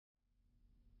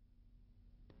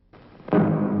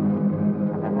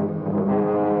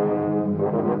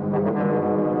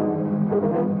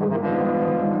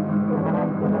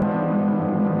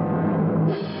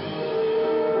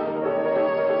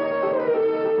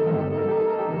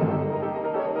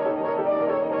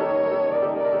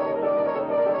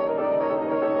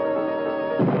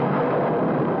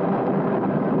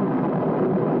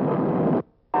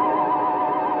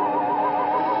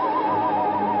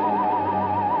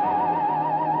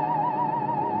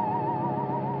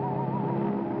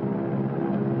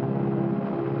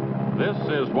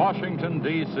This is Washington,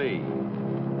 D.C.,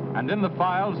 and in the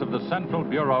files of the Central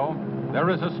Bureau, there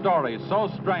is a story so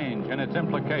strange in its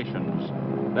implications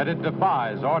that it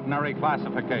defies ordinary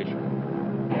classification.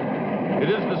 It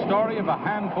is the story of a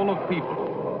handful of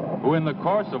people who, in the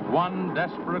course of one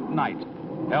desperate night,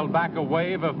 held back a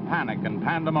wave of panic and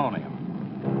pandemonium.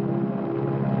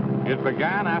 It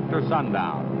began after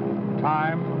sundown,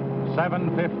 time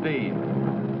 7:15.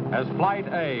 As Flight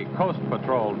A, Coast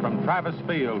Patrol from Travis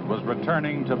Field, was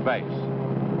returning to base.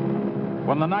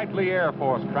 When the nightly Air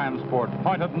Force transport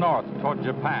pointed north toward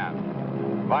Japan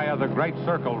via the Great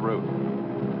Circle route.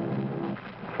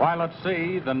 While at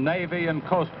sea, the Navy and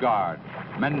Coast Guard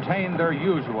maintained their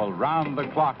usual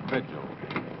round-the-clock vigil.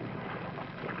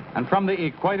 And from the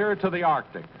equator to the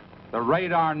Arctic, the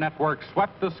radar network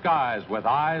swept the skies with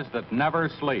eyes that never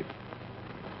sleep.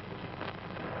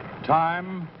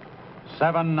 Time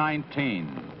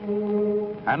 7:19.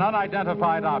 An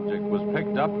unidentified object was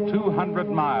picked up 200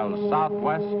 miles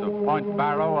southwest of Point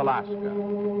Barrow, Alaska.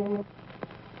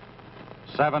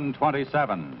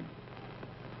 7:27.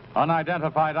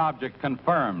 Unidentified object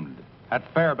confirmed at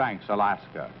Fairbanks,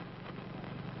 Alaska.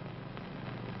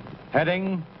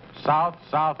 Heading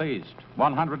south-southeast,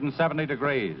 170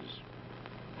 degrees.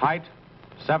 Height,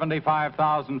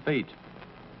 75,000 feet.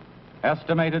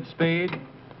 Estimated speed,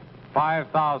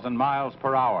 5,000 miles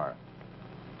per hour.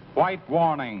 White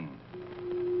warning.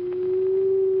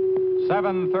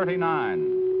 7:39.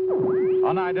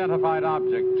 Unidentified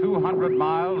object 200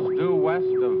 miles due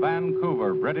west of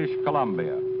Vancouver, British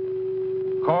Columbia.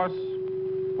 Course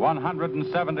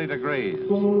 170 degrees.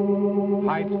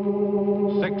 Height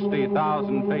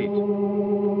 60,000 feet.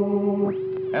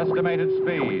 Estimated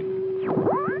speed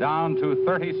down to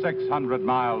 3,600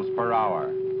 miles per hour.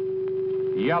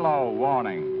 Yellow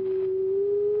warning.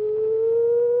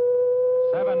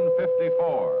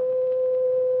 7:54.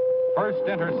 First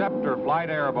interceptor flight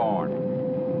airborne.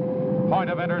 Point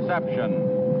of interception,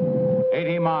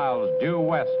 80 miles due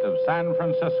west of San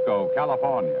Francisco,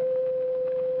 California.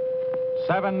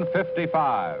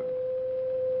 7:55.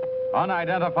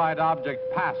 Unidentified object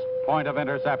past point of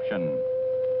interception.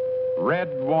 Red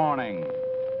warning.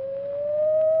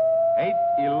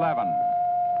 8:11.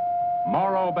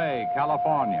 Morro Bay,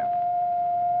 California.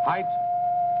 Height,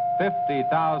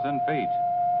 50,000 feet.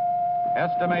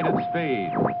 Estimated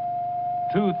speed,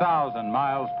 2,000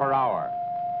 miles per hour.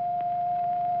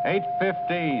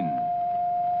 8:15.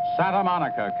 Santa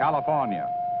Monica, California.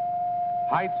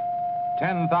 Height,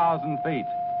 10,000 feet.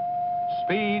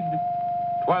 Speed,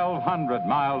 1,200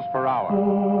 miles per hour.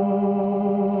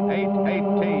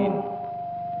 8:18.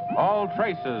 All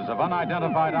traces of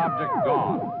unidentified object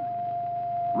gone.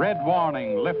 Red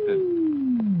warning lifted.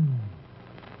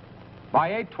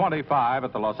 By 8:25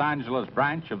 at the Los Angeles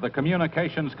branch of the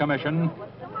Communications Commission,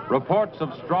 reports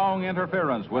of strong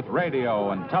interference with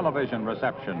radio and television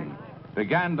reception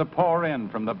began to pour in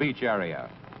from the beach area.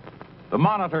 The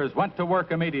monitors went to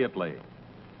work immediately.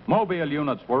 Mobile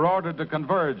units were ordered to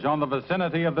converge on the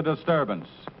vicinity of the disturbance.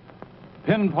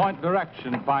 Pinpoint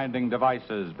direction-finding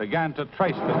devices began to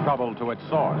trace the trouble to its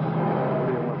source.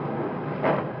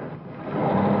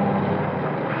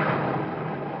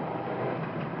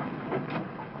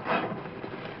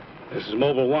 This is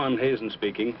Mobile 1, Hazen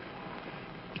speaking.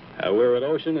 We're at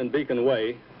Ocean and Beacon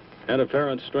Way.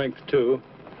 Interference strength 2.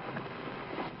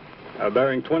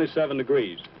 Bearing 27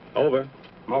 degrees. Over.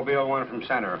 Mobile 1 from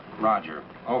center. Roger.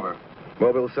 Over.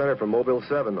 Mobile Center from Mobile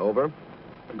 7. Over.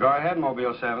 Go ahead,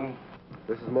 Mobile 7.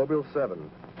 This is Mobile 7.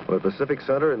 We're at Pacific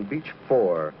Center and Beach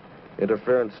 4.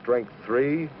 Interference strength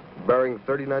 3. Bearing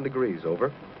 39 degrees.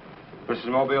 Over. This is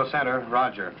Mobile Center.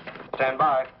 Roger. Stand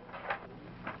by.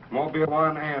 Mobile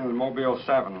 1 and Mobile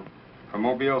 7. From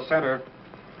Mobile Center,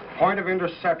 point of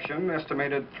interception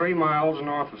estimated 3 miles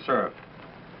north of surf.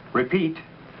 Repeat,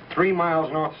 3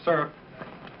 miles north of surf.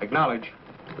 Acknowledge.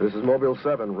 This is Mobile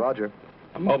 7. Roger.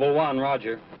 Mobile 1,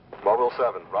 roger. Mobile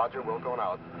 7. Roger. We're going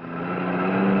out.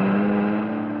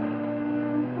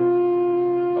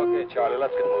 Okay, Charlie,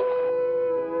 let's get moving.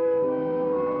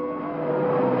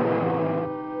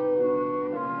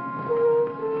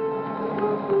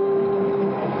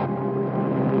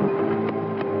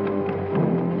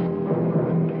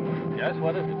 Yes,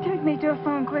 what is it? Take me to a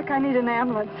phone quick. I need an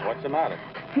ambulance. What's the matter?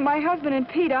 My husband and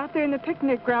Pete out there in the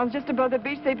picnic grounds just above the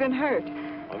beach. They've been hurt.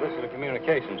 Well, this is the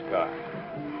communications car.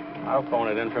 I'll phone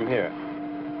it in from here.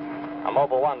 I'm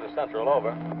Mobile 1 to Central,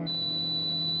 over.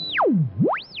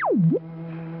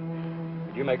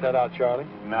 Did you make that out, Charlie?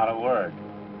 Not a word.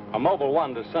 I'm Mobile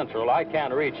 1 to Central. I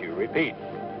can't reach you. Repeat.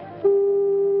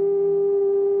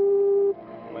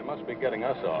 Well, they must be getting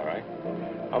us all right.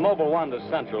 I'm Mobile 1 to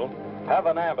Central. Have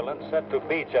an ambulance sent to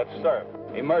beach at surf.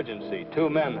 Emergency. 2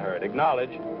 men hurt.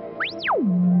 Acknowledge.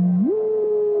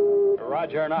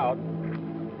 Roger and out.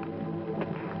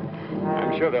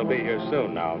 I'm sure they'll be here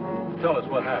soon now. Tell us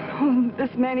what happened. Oh,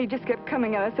 this man, he just kept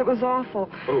coming at us. It was awful.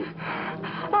 Who?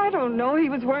 I don't know. He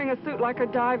was wearing a suit like a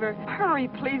diver. Hurry,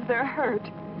 please. They're hurt.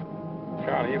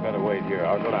 Charlie, you better wait here.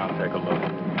 I'll go down and take a look.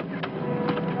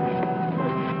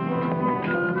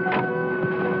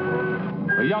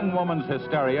 The young woman's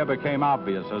hysteria became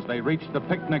obvious as they reached the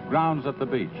picnic grounds at the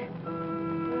beach.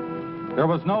 There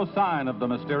was no sign of the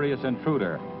mysterious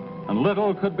intruder, and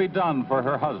little could be done for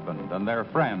her husband and their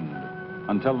friend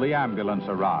until the ambulance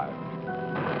arrived.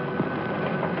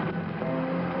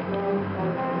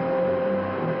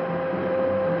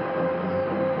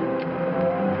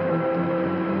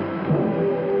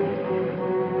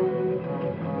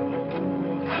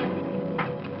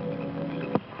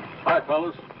 Hi,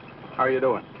 fellas. How are you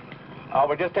doing?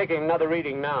 We're just taking another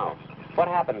reading now. What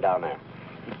happened down there?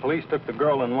 The police took the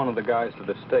girl and one of the guys to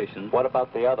the station. What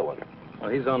about the other one?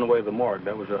 Well, he's on the way to the morgue.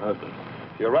 That was her husband.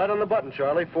 You're right on the button,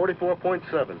 Charlie.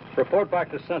 44.7. Report back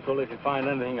to Central if you find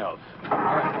anything else. All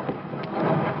right.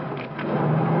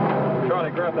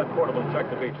 Charlie, grab that portable and check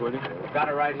the beach, will you? Got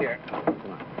it right here.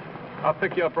 I'll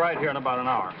pick you up right here in about an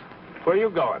hour. Where are you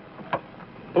going?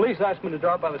 Police asked me to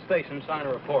drop by the station and sign a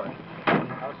report.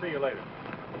 I'll see you later.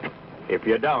 If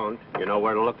you don't, you know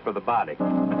where to look for the body.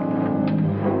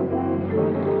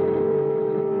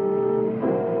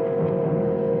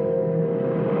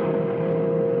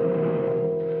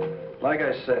 Like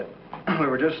I said, we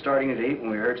were just starting to eat when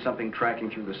we heard something tracking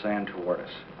through the sand toward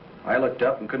us. I looked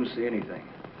up and couldn't see anything.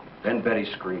 Then Betty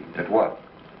screamed. At what?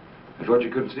 I thought you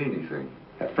couldn't see anything.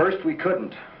 At first we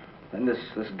couldn't. Then this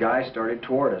guy started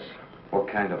toward us. What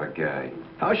kind of a guy?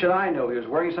 How should I know? He was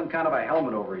wearing some kind of a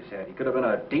helmet over his head. He could have been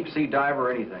a deep-sea diver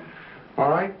or anything. All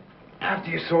right.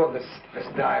 After you saw this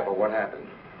diver, what happened?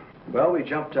 Well, we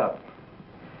jumped up.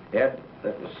 Ed,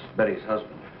 that was Betty's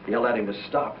husband, yelled at him to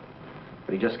stop.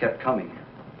 But he just kept coming.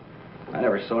 I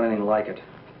never saw anything like it.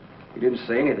 He didn't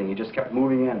say anything. He just kept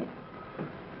moving in.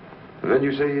 And then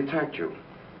you say he attacked you.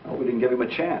 Oh, we didn't give him a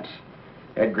chance.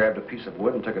 Ed grabbed a piece of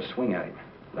wood and took a swing at him.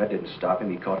 That didn't stop him.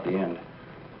 He caught the end.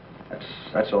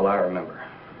 That's all I remember.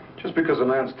 Just because a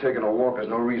man's taking a walk is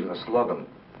no reason to slug him.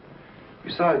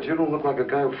 Besides, you don't look like a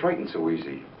guy who frightens so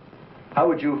easy. How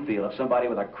would you feel if somebody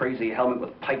with a crazy helmet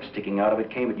with pipes sticking out of it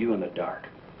came at you in the dark?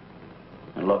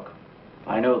 And look,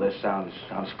 I know this sounds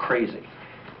crazy,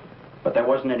 but there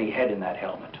wasn't any head in that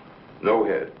helmet. No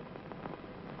head.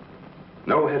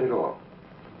 No head at all.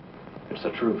 It's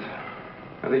the truth.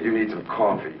 I think you need some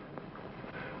coffee.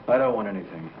 I don't want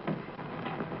anything.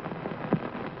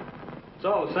 It's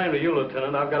all the same to you,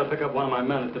 Lieutenant. I've got to pick up one of my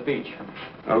men at the beach.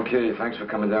 Okay, thanks for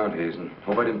coming down, Hazen.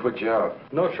 Hope I didn't put you out.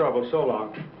 No trouble. So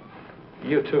long.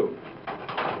 You too.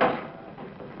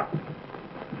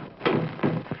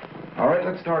 All right,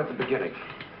 let's start at the beginning.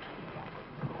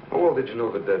 How well did you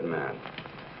know the dead man?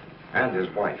 And his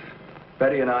wife?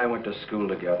 Betty and I went to school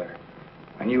together.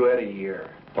 I knew Ed a year.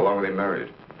 How long were they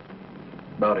married?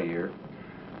 About a year.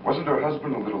 Wasn't her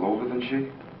husband a little older than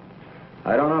she?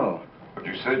 I don't know. But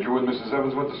you said you and Mrs.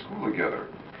 Evans went to school together.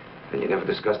 And you never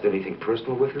discussed anything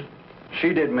personal with her?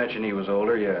 She did mention he was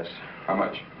older, yes. How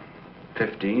much?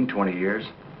 15, 20 years.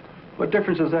 What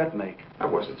difference does that make?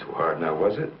 That wasn't too hard now,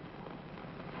 was it?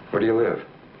 Where do you live?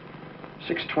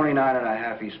 629 and a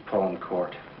half East Palm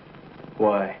Court.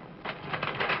 Why?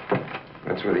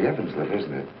 That's where the Evans live,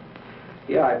 isn't it?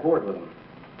 Yeah, I board with them.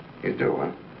 You do,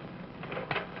 huh?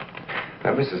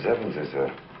 Now, Mrs. Evans is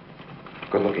a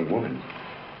good-looking woman.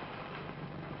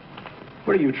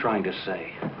 What are you trying to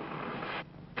say?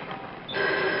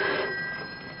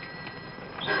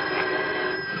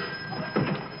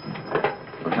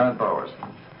 Lieutenant Bowers.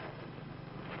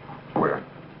 Where?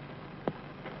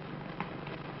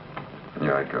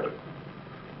 Yeah, I got it.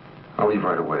 I'll leave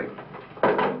right away.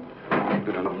 Keep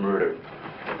it on a murder.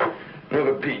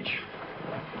 Near the beach.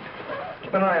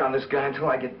 Keep an eye on this guy until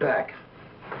I get back.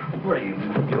 What do you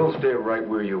mean? You'll stay right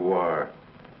where you are.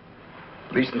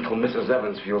 At least until Mrs.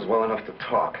 Evans feels well enough to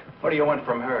talk. What do you want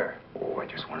from her? Oh, I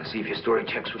just want to see if your story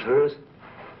checks with hers.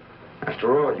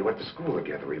 After all, you went to school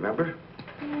together, remember?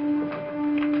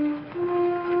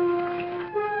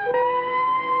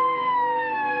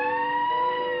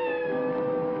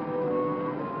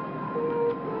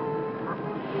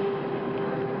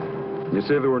 You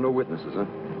say there were no witnesses, huh?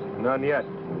 None yet.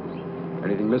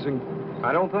 Anything missing?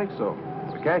 I don't think so.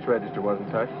 The cash register wasn't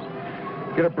touched.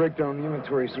 Get a breakdown of the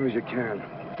inventory as soon as you can.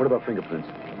 What about fingerprints?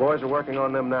 The boys are working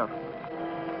on them now.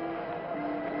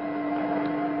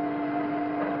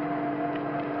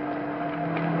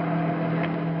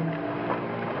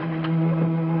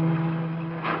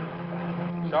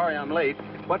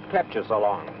 What kept you so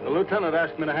long? The lieutenant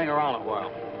asked me to hang around a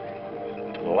while.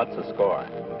 Well, what's the score?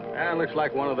 It looks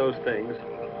like one of those things.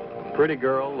 Pretty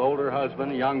girl, older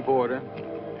husband, young boarder.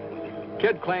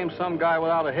 Kid claims some guy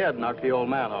without a head knocked the old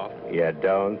man off. You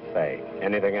don't say.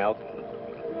 Anything else?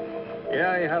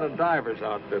 Yeah, he had a diver's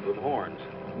outfit with horns.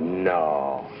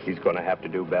 No. He's going to have to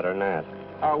do better than that.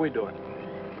 How are we doing?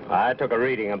 I took a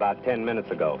reading about 10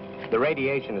 minutes ago. The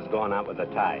radiation is going out with the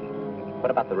tide.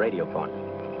 What about the radio phone?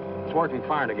 It's working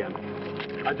fine again.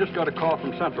 I just got a call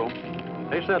from Central.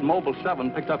 They said Mobile 7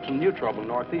 picked up some new trouble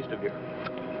northeast of here.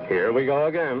 Here we go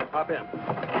again. Hop in.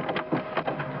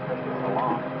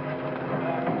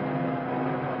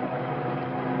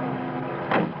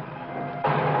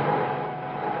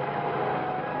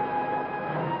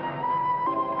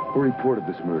 Who reported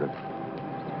this murder?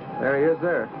 There he is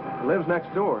there. He lives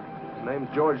next door. His name's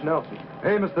George Nelson.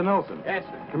 Hey, Mr. Nelson. Yes,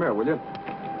 sir. Come here, will you?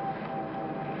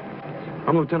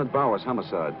 I'm Lieutenant Bowers,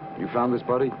 homicide. You found this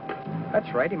buddy? That's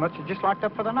right. He must have just locked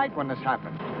up for the night when this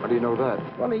happened. How do you know that?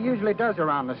 Well, he usually does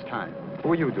around this time. What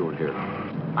were you doing here?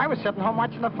 I was sitting home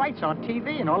watching the fights on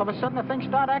TV, and all of a sudden the thing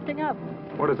started acting up.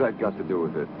 What has that got to do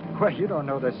with it? Well, you don't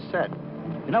know this set.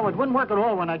 You know, it wouldn't work at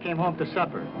all when I came home to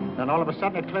supper. Then all of a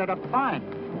sudden it cleared up fine.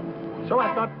 So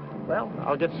I thought, well,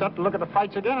 I'll get set to look at the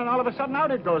fights again, and all of a sudden out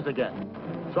it goes again.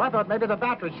 So I thought maybe the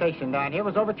battery station down here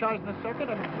was overcharging the circuit,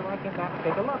 and so I came down to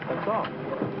take a look, that's all.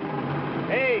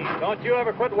 Hey, don't you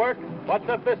ever quit work? What's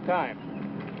up this time?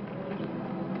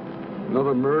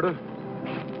 Another murder?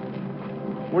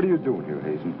 What are you doing here,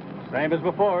 Hazen? Same as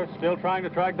before. Still trying to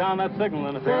track down that signal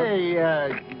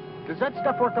interference. Say, does that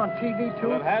stuff work on TV, too?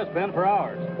 Well, it has been for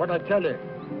hours. What'd I tell you?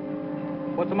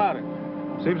 What's the matter?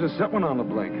 Seems there's something on the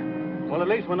blink. Well, at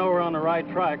least we know we're on the right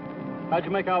track. How'd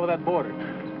you make out with that boarder?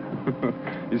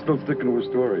 He's still sticking to his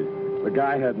story. The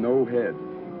guy had no head.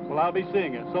 Well, I'll be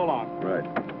seeing you. So long. Right.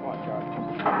 Come on, Charlie.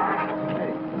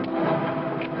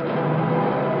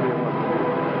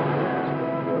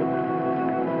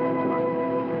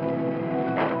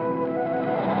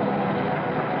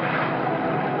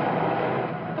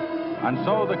 And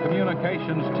so the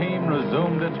communications team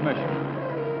resumed its mission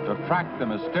to track the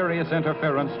mysterious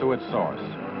interference to its source.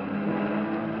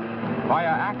 Via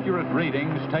accurate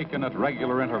readings taken at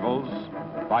regular intervals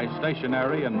by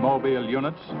stationary and mobile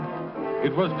units,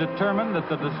 it was determined that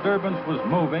the disturbance was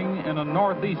moving in a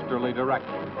northeasterly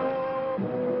direction.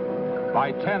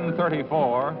 By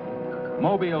 10:34,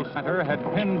 Mobile Center had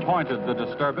pinpointed the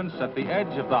disturbance at the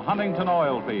edge of the Huntington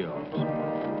oil fields.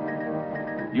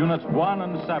 Units 1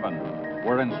 and 7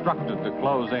 were instructed to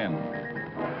close in.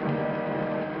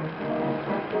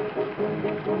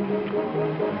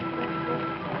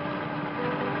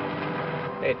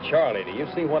 Hey, Charlie, do you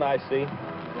see what I see?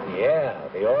 Yeah,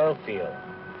 the oil field.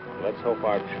 Let's hope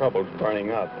our trouble's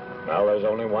burning up. Well, there's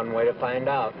only one way to find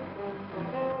out.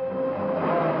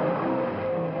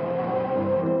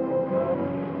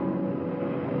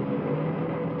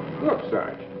 Look,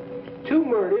 Sarge. 2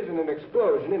 murders and an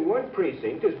explosion in one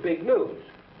precinct is big news.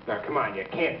 Now, come on, you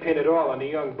can't pin it all on the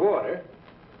young boarder.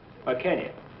 Or can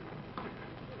you?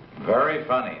 Very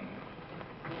funny.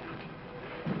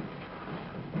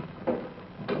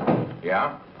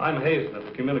 Yeah? I'm Hazen at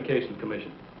the Communications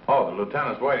Commission. Oh, the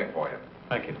lieutenant's waiting for you.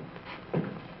 Thank you.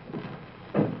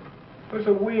 What's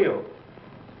a wheel?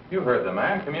 You heard the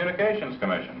man, Communications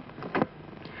Commission.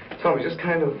 Tell me, this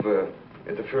kind of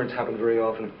interference happens very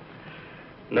often?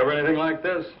 Never anything like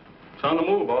this. It's on the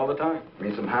move all the time. I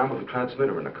mean, some harm with the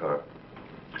transmitter in the car.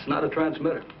 It's not a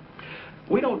transmitter.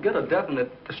 We don't get a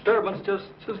definite disturbance, just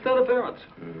interference.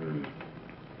 And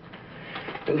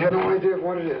you have no idea of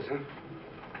what it is, huh?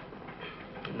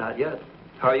 Not yet.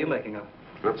 How are you making out?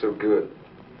 Not so good.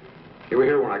 You were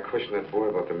here when I questioned that boy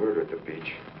about the murder at the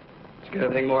beach. Did you get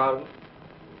anything more out of it?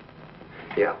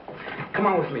 Yeah. Come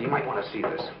on with me. You might want to see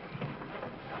this.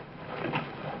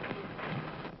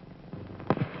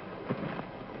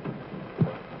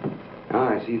 Ah,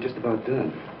 I see you're just about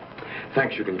done.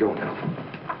 Thanks, you can go now.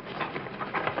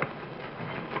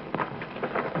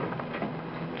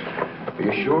 Are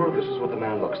you sure this is what the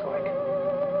man looks like?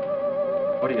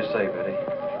 What do you say, Betty?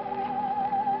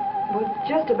 Well,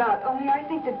 just about, only I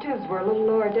think the tubes were a little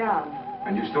lower down.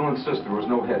 And you still insist there was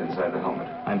no head inside the helmet?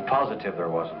 I'm positive there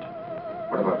wasn't.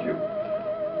 What about you?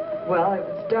 Well, it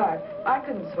was dark. I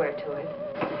couldn't swear to it.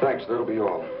 Thanks, that'll be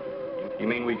all. You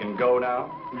mean we can go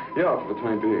now? Yeah, for the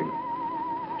time being.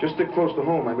 Just stick close to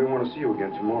home. I may want to see you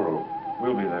again tomorrow.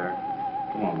 We'll be there.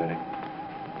 Come on, Betty.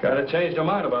 Kind of changed your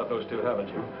mind about those two, haven't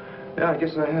you? Yeah, I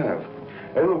guess I have.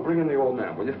 Hey, Lou, bring in the old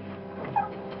man, will you?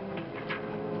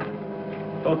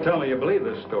 Don't tell me you believe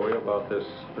this story about this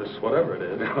whatever it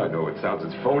is. I know, it sounds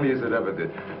as phony as it ever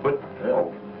did. But,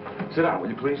 oh, Sit down, will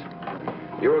you, please?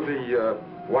 You're the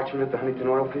watchman at the Huntington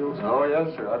oil fields? Oh,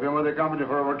 yes, sir. I've been with the company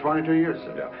for over 22 years,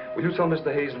 sir. Yeah. Will you tell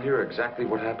Mr. Hazen here exactly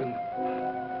what happened?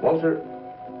 Well, sir,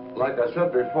 like I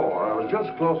said before, I was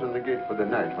just closing the gate for the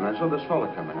night when I saw this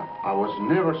fella coming up. I was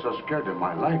never so scared in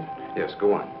my life. Yes,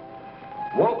 go on.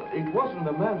 Well, it wasn't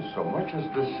the man so much as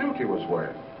the suit he was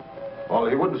wearing. Well,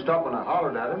 he wouldn't stop when I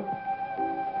hollered at him.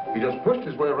 He just pushed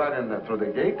his way right in there through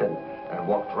the gate and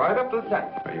walked right up to the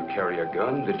tank. Now, you carry a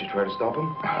gun. Did you try to stop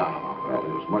him? Oh, well,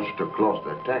 he was much too close to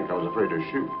the tank. I was afraid to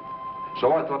shoot.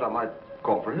 So I thought I might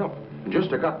call for help. Just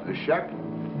as I got to the shack,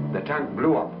 the tank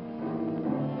blew up.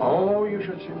 Oh, you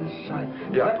should see the sight.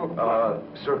 Yeah,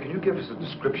 sir, can you give us a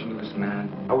description of this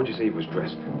man? How would you say he was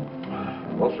dressed?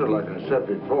 Well, sir, like I said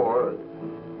before,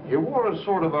 he wore a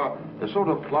sort of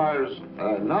pliers,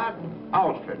 not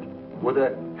outfit, with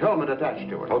a helmet attached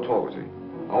to it. How tall was he?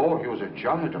 Oh, he was a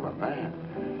giant of a man.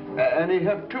 And he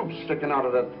had tubes sticking out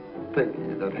of that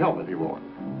thing, that helmet he wore.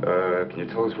 Can you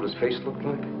tell us what his face looked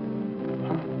like?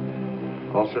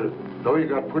 Well, sir, though he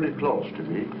got pretty close to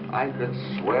me, I could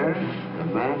swear the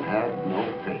man had no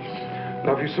face.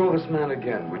 Now, if you saw this man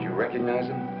again, would you recognize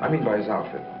him? I mean by his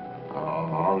outfit.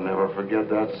 Oh, I'll never forget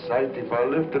that sight if I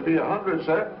live to be 100,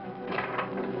 sir.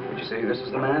 Would you say this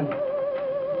is the man?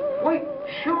 Wait,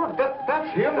 sure, that's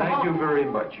him. Thank you very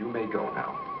much. You may go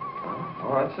now.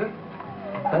 All right, sir.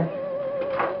 Thank you.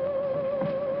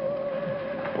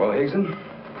 Well, Hazen,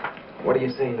 what do you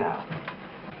say now?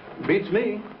 Beats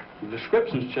me. The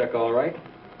descriptions check all right.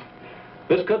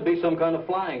 This could be some kind of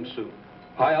flying suit.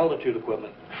 High-altitude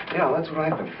equipment. Yeah, that's what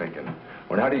I've been thinking.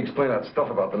 Well, how do you explain that stuff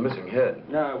about the missing head?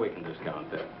 No, we can discount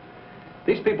that.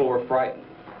 These people were frightened.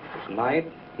 It was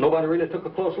night. Nobody really took a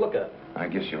close look at it. I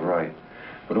guess you're right.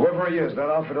 But whoever he is, that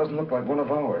outfit doesn't look like one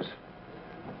of ours.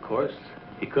 Of course,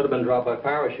 he could have been dropped by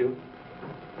parachute.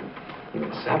 You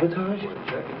mean sabotage? We're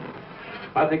checking.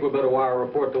 I think we better wire a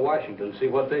report to Washington and see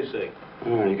what they say.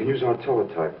 Oh, you can use our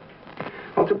teletype.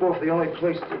 I'll tip off the only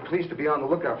police to be on the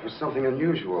lookout for something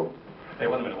unusual. Hey,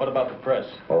 wait a minute. What about the press?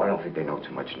 Oh, I don't think they know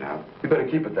too much now. We better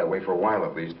keep it that way for a while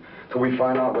at least, till we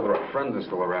find out whether our friend is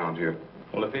still around here.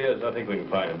 Well, if he is, I think we can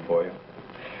find him for you.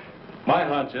 My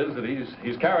hunch is that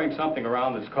he's carrying something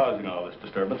around that's causing all this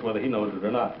disturbance, whether he knows it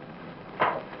or not.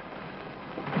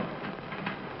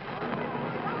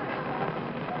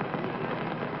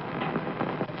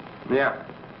 Yeah.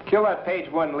 Kill that page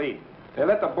 1 lead. They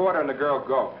let the boarder and the girl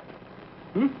go.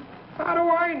 Hmm? How do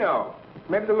I know?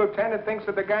 Maybe the lieutenant thinks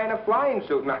that the guy in a flying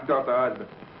suit knocked off the husband.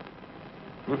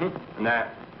 Mm-hmm. Nah.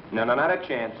 No, not a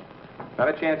chance. Not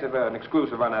a chance of an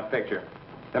exclusive on that picture.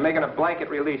 They're making a blanket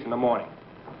release in the morning.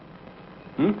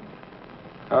 Hmm?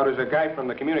 Oh, there's a guy from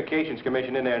the Communications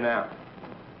Commission in there now.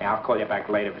 Yeah, I'll call you back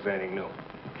later if there's anything new.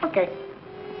 Okay.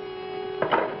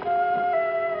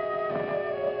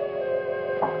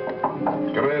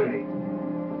 Come in.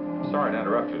 Sorry to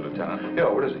interrupt you, Lieutenant. Yeah,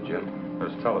 what is it, Jim?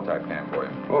 There's a teletype cam for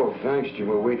you. Oh, thanks, Jim.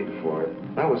 We're waiting for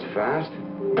it. That was fast.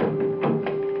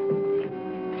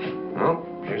 Well,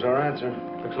 here's our answer.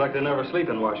 Looks like they never sleep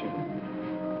in Washington.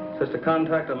 Says to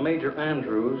contact a Major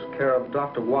Andrews, care of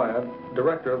Dr. Wyatt,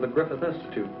 director of the Griffith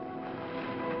Institute.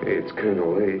 Hey, it's kind of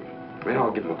late. Man,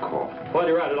 I'll give him a call. While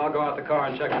you're at it, I'll go out the car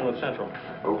and check in with Central.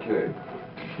 Okay.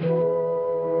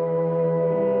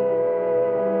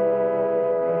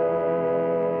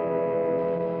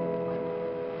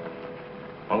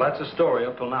 Well, that's the story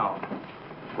up till now.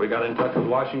 We got in touch with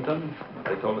Washington.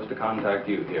 They told us to contact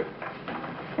you here.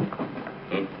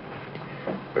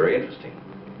 Very interesting.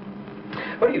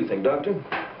 What do you think, Doctor?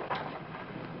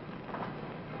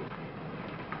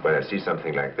 When I see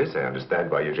something like this, I understand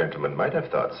why you gentlemen might have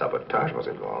thought sabotage was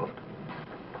involved.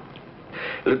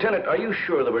 Lieutenant, are you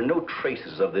sure there were no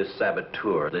traces of this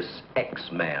saboteur, this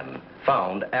X-man,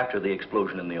 found after the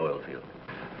explosion in the oil field?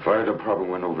 Fire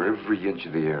department went over every inch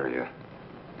of the area.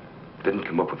 Didn't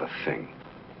come up with a thing.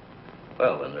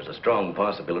 Well, then there's a strong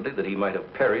possibility that he might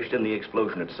have perished in the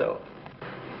explosion itself.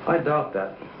 I doubt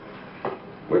that.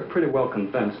 We're pretty well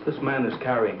convinced this man is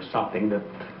carrying something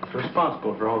that's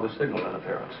responsible for all the signal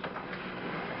interference.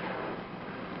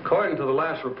 According to the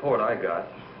last report I got,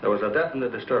 there was a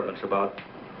definite disturbance about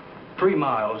 3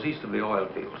 miles east of the oil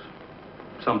fields,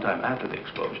 sometime after the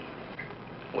explosion.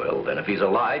 Well, then if he's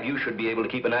alive, you should be able to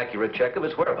keep an accurate check of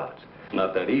his whereabouts.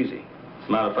 Not that easy. As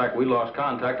a matter of fact, we lost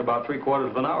contact about 3/4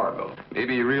 of an hour ago.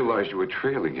 Maybe he realized you were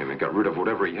trailing him and got rid of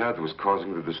whatever he had that was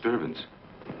causing the disturbance.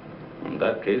 In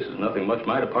that case, there's nothing much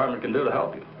my department can do to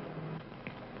help you.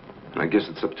 I guess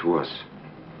it's up to us.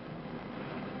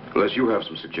 Unless you have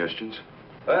some suggestions.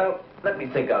 Well, let me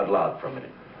think out loud for a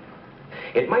minute.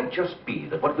 It might just be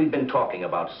that what we've been talking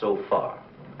about so far,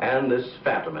 and this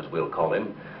phantom, as we'll call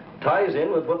him, ties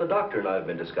in with what the doctor and I have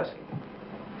been discussing.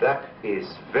 That is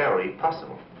very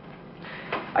possible.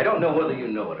 I don't know whether you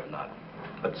know it or not,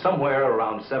 but somewhere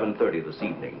around 7:30 this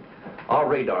evening, our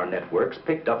radar networks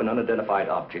picked up an unidentified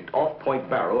object off Point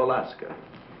Barrow, Alaska.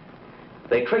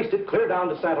 They traced it clear down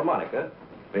to Santa Monica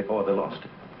before they lost it.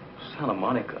 Santa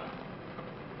Monica?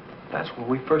 That's where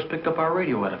we first picked up our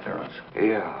radio interference.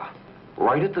 Yeah,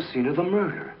 right at the scene of the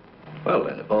murder. Well,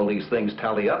 then, if all these things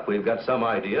tally up, we've got some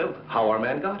idea of how our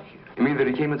man got here. You mean that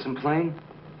he came in some plane?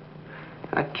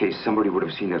 In that case, somebody would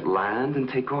have seen it land and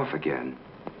take off again.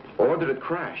 Or did it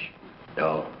crash?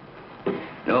 No.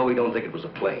 No, we don't think it was a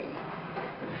plane.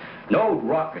 No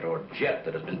rocket or jet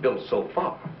that has been built so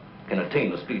far can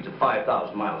attain the speeds of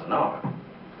 5,000 miles an hour,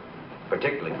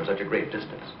 particularly for such a great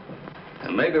distance.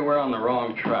 And maybe we're on the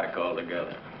wrong track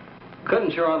altogether.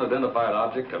 Couldn't your unidentified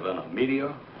object have been a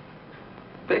meteor?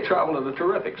 They travel at a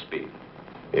terrific speed.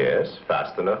 Yes,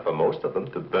 fast enough for most of them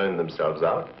to burn themselves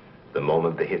out the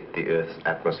moment they hit the Earth's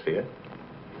atmosphere.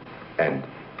 And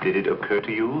did it occur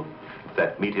to you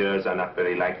that meteors are not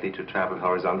very likely to travel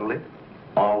horizontally,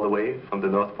 all the way from the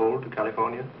North Pole to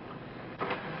California?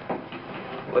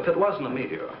 Well, if it wasn't a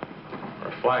meteor, or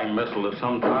a flying missile of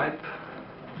some type,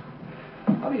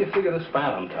 how do you figure this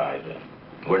phantom ties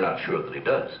in? We're not sure that he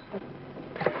does.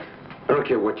 I don't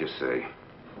care what you say,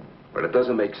 but it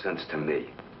doesn't make sense to me.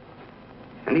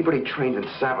 Anybody trained in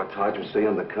sabotage would stay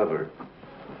undercover.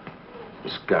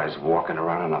 This guy's walking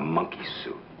around in a monkey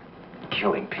suit,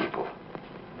 killing people.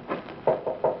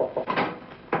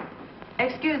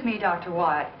 Excuse me, Dr.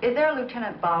 Wyatt. Is there a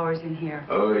Lieutenant Bowers in here?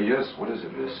 Oh, yes. What is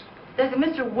it, miss? There's a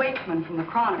Mr. Wakeman from the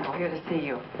Chronicle here to see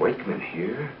you. Wakeman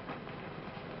here?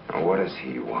 Now, what does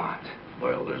he want?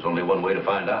 Well, there's only one way to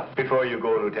find out. Before you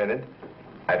go, Lieutenant,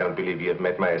 I don't believe you have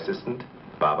met my assistant,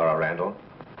 Barbara Randall.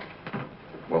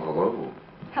 Well, hello.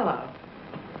 Hello.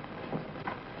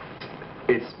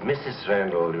 It's Mrs.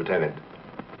 Randall, Lieutenant.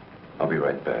 I'll be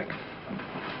right back.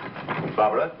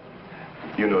 Barbara,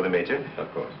 you know the Major?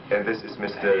 Of course. And this is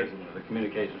Mr. The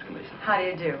Communications Commission. How do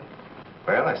you do?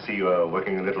 Well, I see you are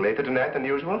working a little later tonight than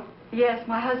usual. Yes,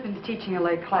 my husband's teaching a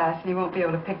late class, and he won't be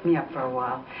able to pick me up for a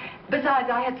while. Besides,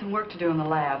 I had some work to do in the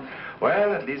lab.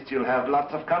 Well, at least you'll have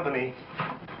lots of company.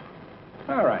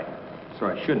 All right. So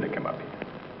I shouldn't have come up here.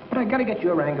 But I gotta get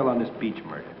your angle on this beach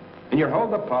murder. And your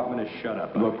whole department is shut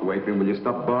up. Look, Wakeman, will you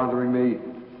stop bothering me?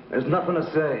 There's nothing to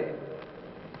say.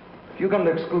 If you got an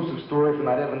exclusive story from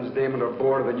that Evans Damon or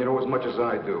Board, then you know as much as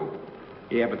I do.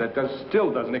 Yeah, but that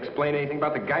still doesn't explain anything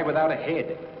about the guy without a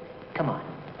head. Come on.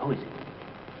 Who is it?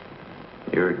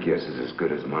 Your guess is as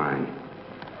good as mine.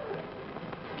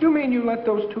 You mean you let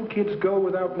those two kids go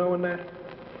without knowing that?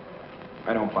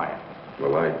 I don't buy it.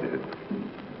 Well, I did.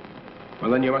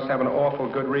 Well, then you must have an awful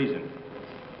good reason.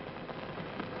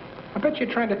 I bet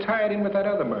you're trying to tie it in with that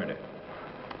other murder.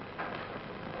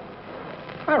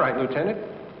 All right, Lieutenant.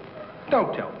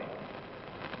 Don't tell me.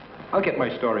 I'll get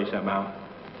my story somehow.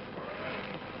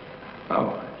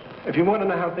 Oh, if you want to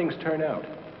know how things turn out,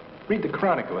 read the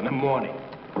Chronicle in the morning.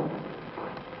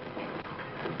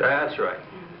 That's right.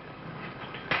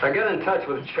 Now get in touch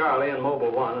with Charlie in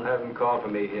Mobile 1 and have him call for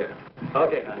me here.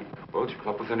 Okay, honey. Well, did you come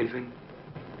up with anything?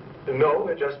 No,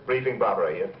 we're just briefing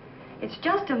Barbara here. It's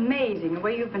just amazing the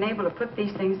way you've been able to put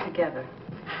these things together.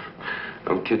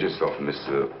 Don't kid yourself,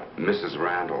 Mrs.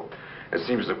 Randall. It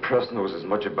seems the press knows as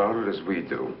much about it as we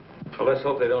do. Well, let's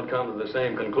hope they don't come to the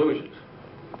same conclusions.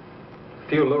 A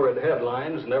few lurid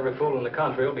headlines, and every fool in the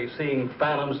country will be seeing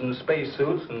phantoms in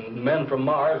spacesuits and men from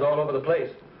Mars all over the place.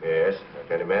 Yes, I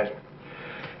can imagine.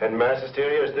 And mass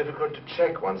hysteria is difficult to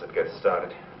check once it gets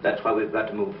started. That's why we've got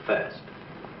to move fast.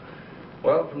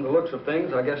 Well, from the looks of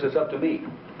things, I guess it's up to me.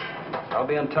 I'll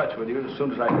be in touch with you as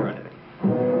soon as I hear anything.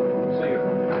 See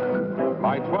you.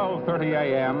 By 12:30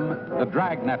 a.m., the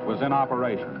dragnet was in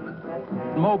operation.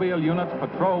 Mobile units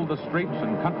patrolled the streets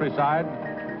and countryside.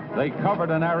 They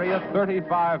covered an area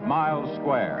 35 miles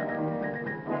square.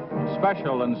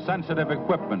 Special and sensitive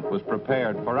equipment was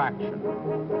prepared for action.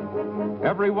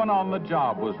 Everyone on the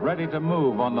job was ready to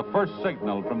move on the first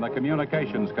signal from the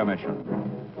Communications Commission.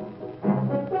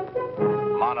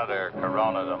 Monitor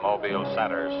Corona to Mobile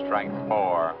Center, strength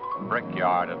 4,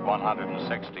 Brickyard at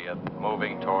 160th,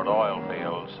 moving toward oil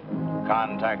fields.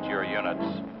 Contact your units.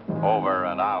 Over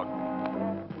and out.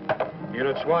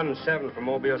 Units 1 and 7 from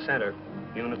Mobile Center.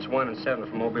 Units 1 and 7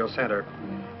 from Mobile Center.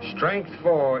 Strength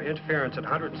 4, interference at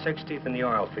 160th in the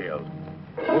oil field.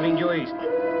 Moving due east.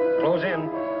 Close in.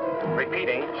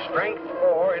 Repeating, strength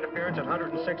 4, interference at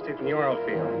 160th in the oil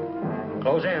field.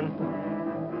 Close in.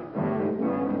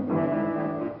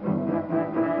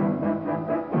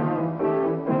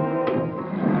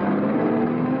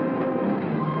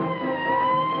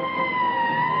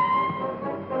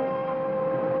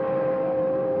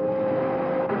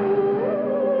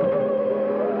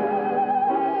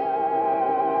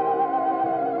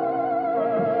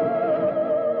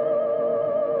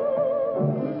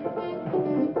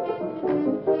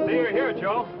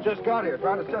 just got here,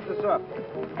 trying to set this up.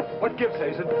 What gives,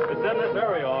 Hazen? It's in this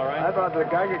area, all right. I thought the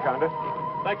Geiger counter.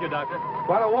 Thank you, Doctor.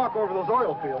 Quite a walk over those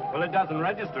oil fields. Well, it doesn't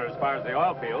register as far as the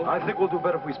oil field. I think we'll do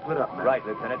better if we split up, man. Right,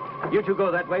 Lieutenant. You two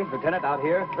go that way. Lieutenant, out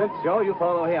here. Vince. Joe, you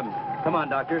follow him. Come on,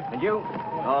 Doctor. And you?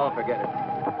 Oh, forget it.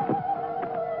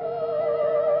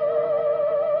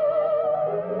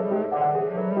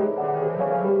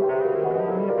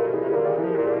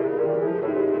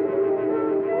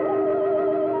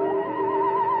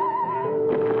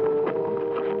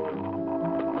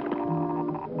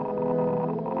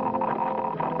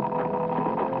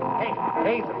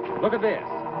 Look at this.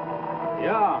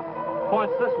 Yeah,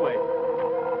 points this way.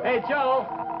 Hey, Joe.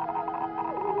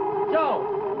 Joe.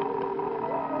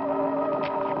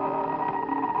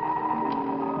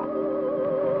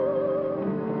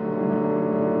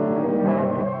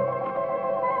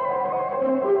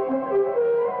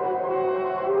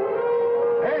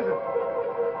 Hazen.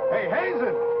 Hey,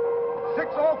 Hazen.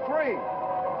 603.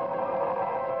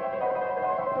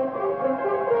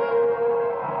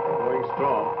 Going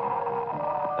strong.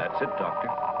 That's it, Doctor.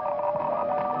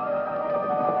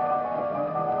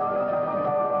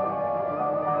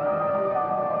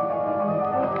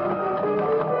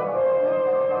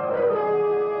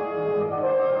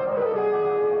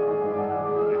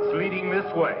 It's leading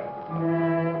this way.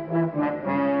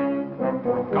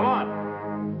 Come on.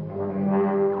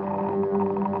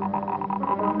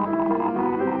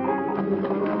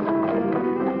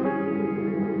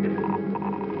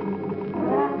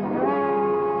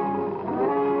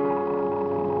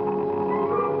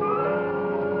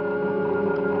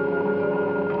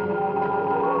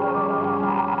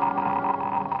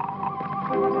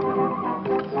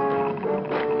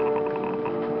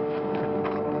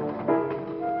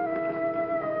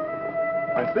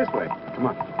 It's this way. Come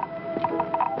on.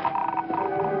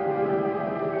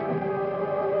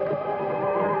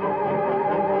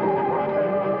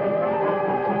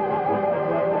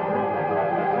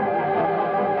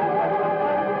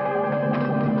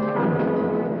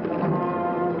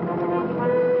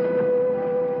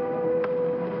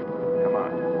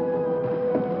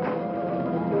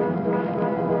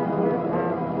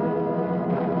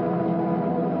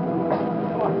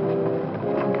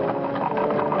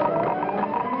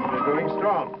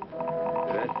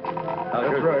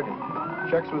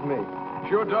 Checks with me.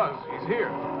 Sure does. He's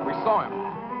here. We saw him.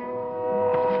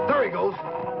 There he goes.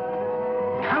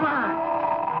 Come on!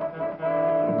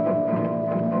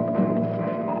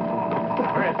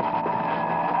 Fred.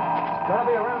 It's gotta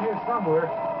be around here somewhere.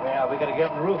 Yeah, we gotta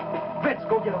get on the roof. Vince,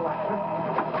 go get a ladder.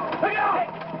 Look out!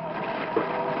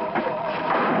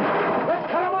 Let's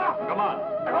cut him off! Come on.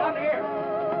 Around here.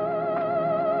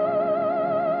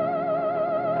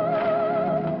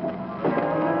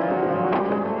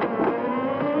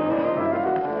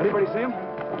 Anybody see him?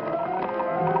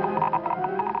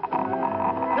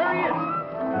 There he is!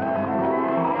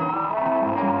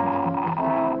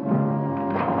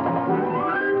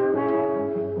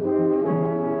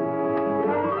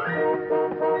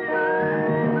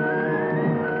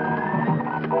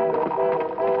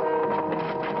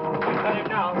 Cut him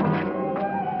now.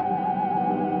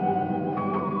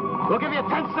 We'll give you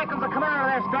 10 seconds to come out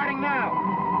of there, starting now.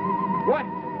 1,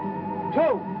 2,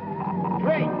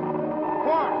 3,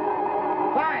 4,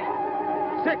 5,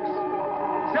 6,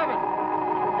 7,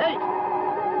 8,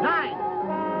 9,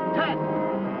 10.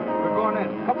 We're going in.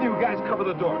 Help you guys cover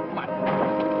the door. Come on.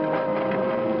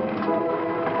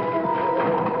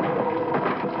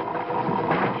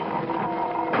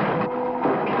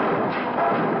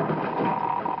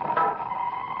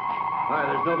 Why,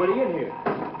 there's nobody in here.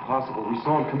 Possible. We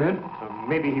saw him come in.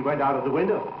 Maybe he went out of the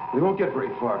window. We won't get very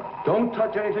far. Don't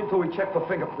touch anything till we check for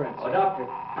fingerprints. Oh, Doctor,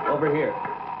 over here.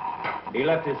 He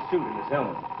left his suit and his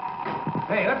helmet.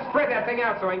 Hey, let's spread that thing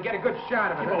out so I can get a good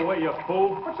shot of it. Keep away, you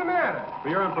fool. What's the matter? For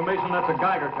your information, that's a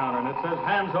Geiger counter, and it says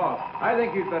hands off. I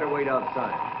think you'd better wait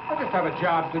outside. I just have a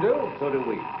job to do. So do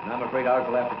we. And I'm afraid ours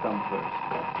will have to come first.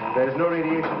 And there's no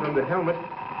radiation from the helmet.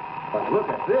 But look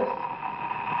at this.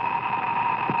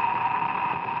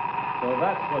 So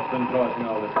that's what's been causing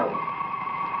all this trouble.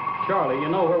 Charlie, you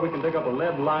know where we can pick up a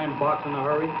lead-lined box in a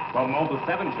hurry? Well, Mobile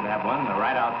 7 should have one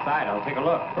right outside. I'll take a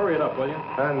look. Hurry it up, will you?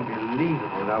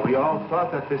 Unbelievable. Now, we all thought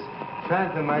that this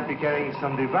phantom might be carrying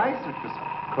some device which was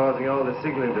causing all the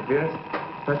signal interference.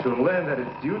 But you'll learn that it's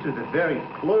due to the very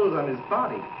clothes on his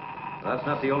body. That's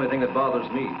not the only thing that bothers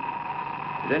me.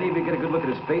 Did any of you get a good look at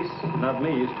his face? Not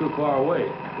me. He's too far away.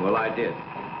 Well, I did.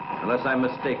 Unless I'm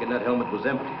mistaken, that helmet was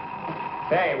empty.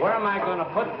 Hey, where am I going to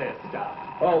put this stuff?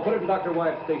 Oh, put it in Dr.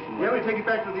 Wyatt's station. Yeah, we take it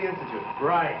back to the Institute.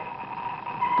 Right.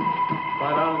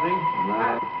 Find out anything?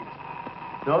 No.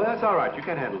 No, that's all right. You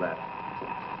can handle that.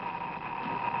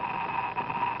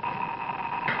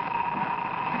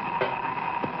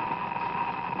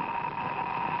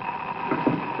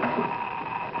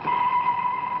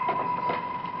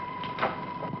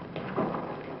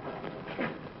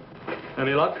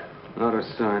 Any luck? Not a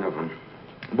sign of him.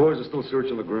 The boys are still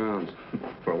searching the grounds.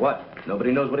 For what?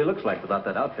 Nobody knows what he looks like without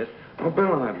that outfit. I'll bet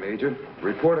on that, Major. The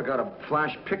reporter got a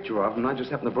flash picture of him, and I just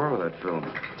happened to borrow that film.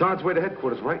 It's on its way to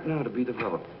headquarters right now to be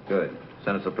developed. Good.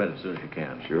 Send us a print as soon as you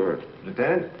can. Sure.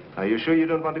 Lieutenant, are you sure you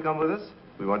don't want to come with us?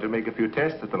 We want to make a few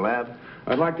tests at the lab.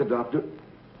 I'd like to, Doctor.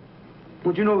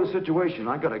 But you know the situation.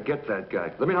 I gotta get that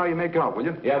guy. Let me know how you make out, will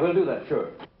you? Yeah, we'll do that, sure.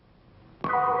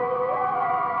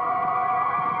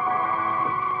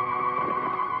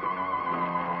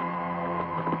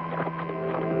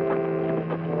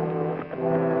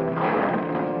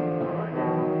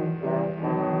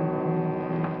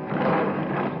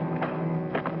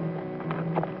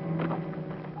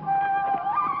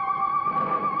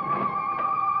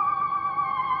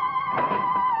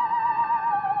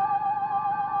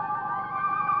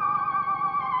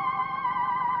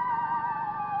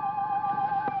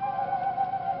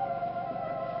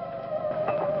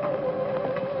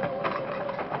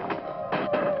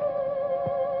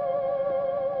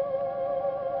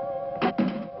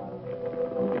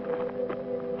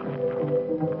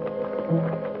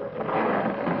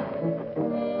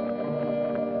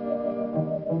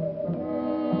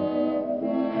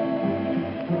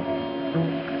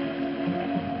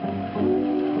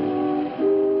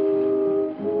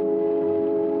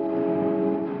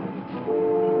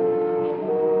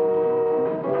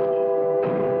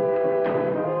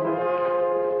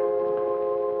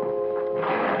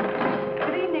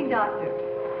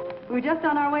 We were just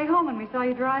on our way home when we saw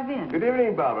you drive in. Good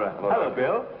evening, Barbara. Hello,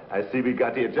 Bill. I see we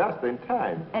got here just in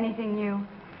time. Anything new?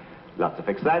 Lots of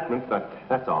excitement, but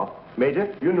that's all.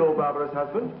 Major, you know Barbara's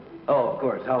husband? Oh, of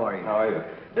course. How are you? How are you?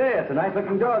 Yeah, it's a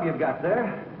nice-looking dog you've got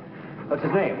there. What's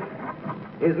his name?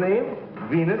 His name?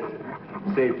 Venus.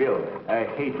 Say, Bill, I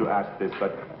hate to ask this,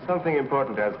 but something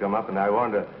important has come up, and I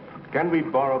wonder, can we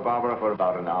borrow Barbara for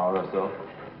about an hour or so?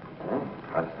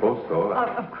 I suppose so.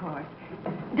 Of course.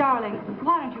 Darling,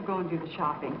 why don't you go and do the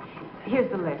shopping?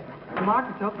 Here's the list. The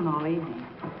market's open all evening.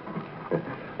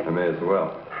 I may as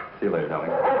well. See you later, darling.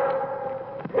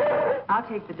 I'll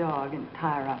take the dog and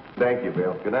tie her up. Thank you,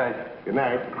 Bill. Good night. Good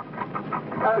night.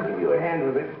 I'll give you a hand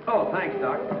with it. Oh, thanks,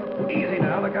 Doc. Easy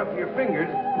now. Look out for your fingers.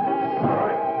 All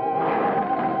right.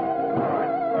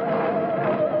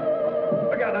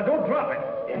 Look out now. Don't drop it.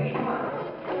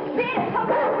 Vince, come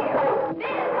back here.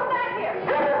 Vince, come back here.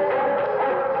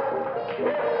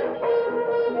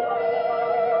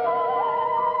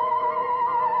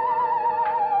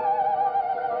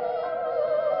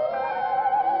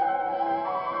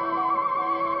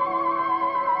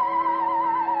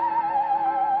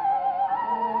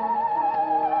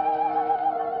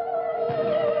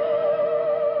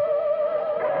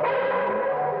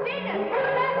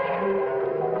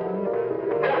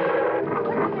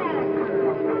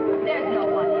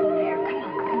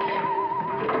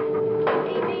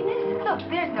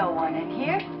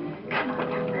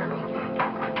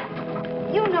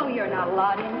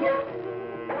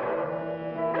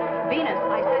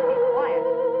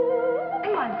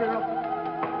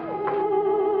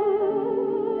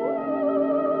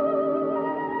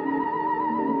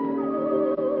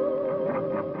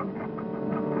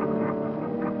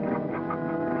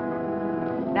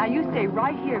 Now, you stay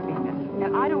right here, Venus,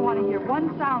 and I don't want to hear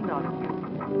one sound of you.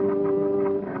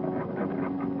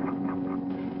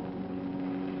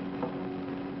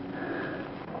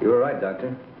 You were right,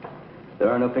 Doctor. There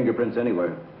are no fingerprints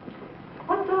anywhere.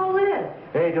 What's all this?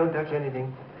 Hey, don't touch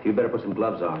anything. You better put some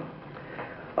gloves on.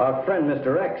 Our friend,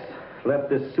 Mr. X, left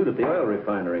this suit at the oil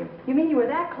refinery. You mean you were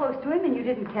that close to him and you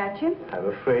didn't catch him? I'm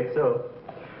afraid so.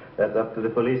 That's up to the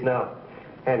police now.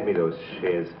 Hand me those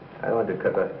shears. I want to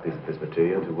cut off this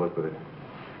material to work with it.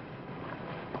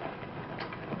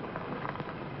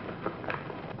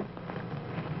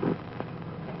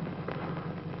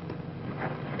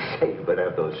 Say, you better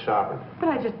have those sharpened. But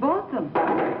I just bought them.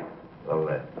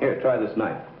 Well, Here, try this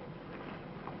knife.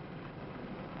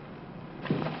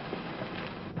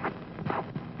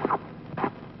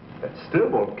 that still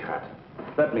won't cut.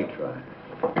 Let me try.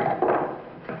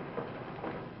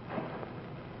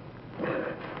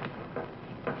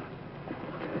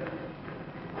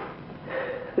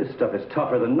 This stuff is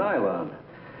tougher than nylon.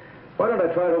 Why don't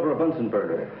I try it over a Bunsen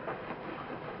burner?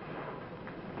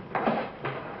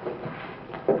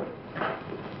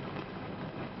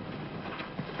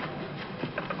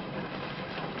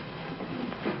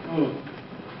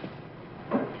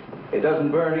 It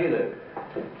doesn't burn either.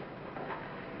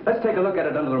 Let's take a look at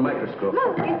it under the microscope.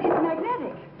 Look, it's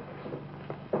magnetic.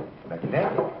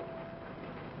 Magnetic?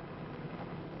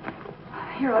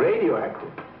 Here, look.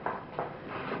 Radioactive.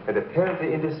 And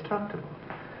apparently indestructible.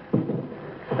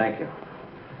 Thank you.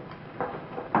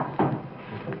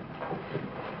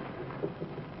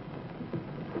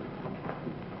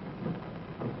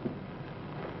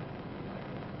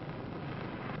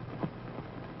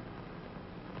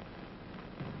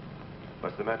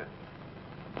 What's the matter?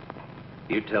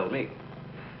 You tell me.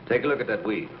 Take a look at that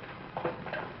weed.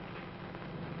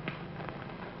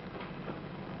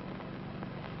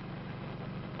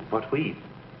 What weed?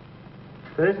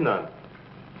 There is none.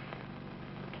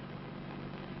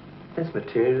 This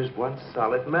material is one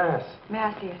solid mass. May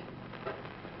I see it?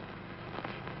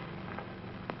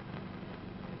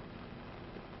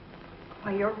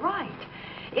 Why, you're right.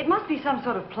 It must be some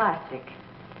sort of plastic.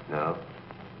 No.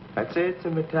 I'd say it's a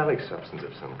metallic substance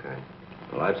of some kind.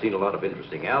 Well, I've seen a lot of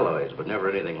interesting alloys, but never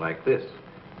anything like this.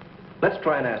 Let's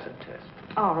try an acid test.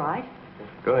 All right.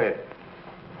 Go ahead.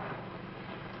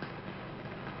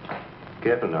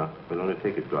 Careful now. We'll only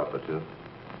take a drop or two.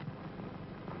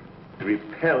 It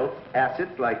repels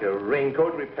acids like a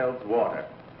raincoat repels water.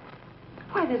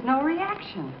 Why, there's no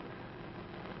reaction.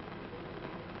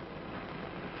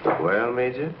 Well,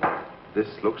 Major, this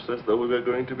looks as though we were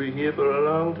going to be here for a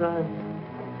long time.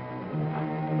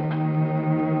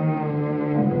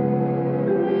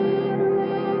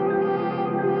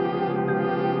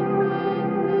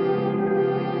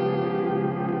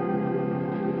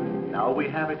 Now we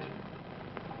have it.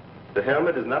 The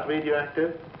helmet is not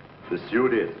radioactive. The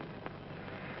suit is.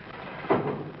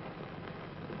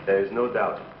 There is no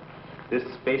doubt. This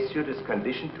spacesuit is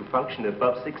conditioned to function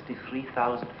above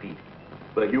 63,000 feet,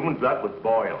 where human blood would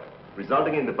boil,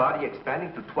 resulting in the body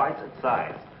expanding to twice its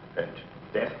size. And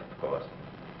death, of course.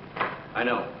 I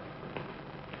know.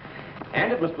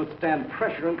 And it must withstand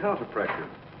pressure and counterpressure.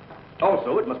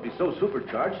 Also, it must be so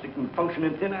supercharged it can function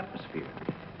in thin atmosphere.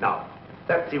 Now,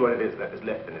 let's see what it is that is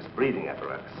left in this breathing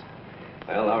apparatus.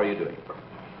 Well, how are you doing?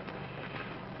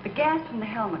 The gas from the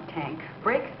helmet tank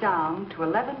breaks down to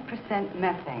 11%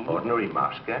 methane. Ordinary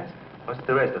marsh gas? What's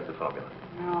the rest of the formula?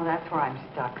 No, that's where I'm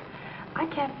stuck. I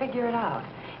can't figure it out.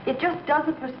 It just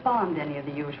doesn't respond to any of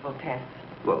the usual tests.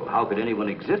 Well, how could anyone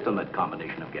exist on that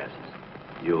combination of gases?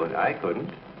 You and I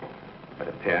couldn't. But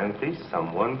apparently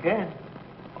someone can.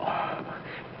 Oh,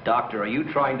 Doctor, are you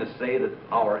trying to say that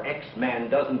our X-Man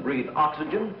doesn't breathe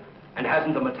oxygen and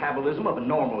hasn't the metabolism of a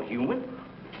normal human?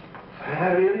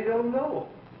 I really don't know.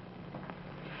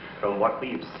 From what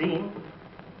we've seen,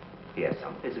 he has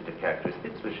some physical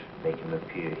characteristics which make him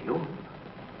appear human.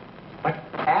 But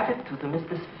added to them is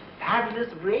this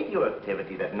fabulous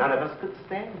radioactivity that none of us could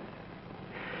stand.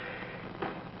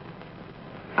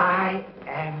 I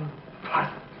am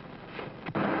puzzled.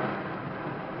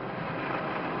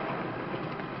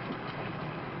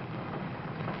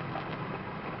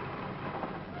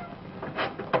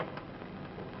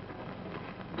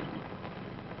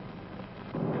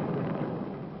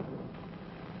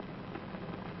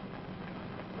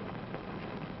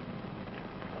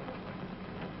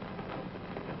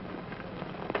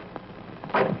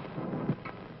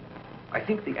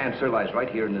 I think the answer lies right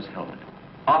here in this helmet.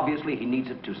 Obviously, he needs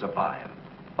it to survive.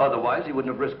 Otherwise, he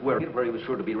wouldn't have risked wearing it where he was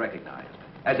sure to be recognized.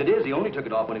 As it is, he only took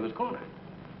it off when he was cornered.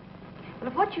 Well,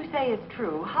 if what you say is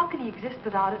true, how can he exist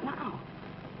without it now?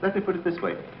 Let me put it this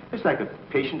way. It's like a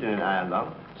patient in an iron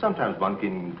lung. Sometimes one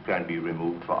can be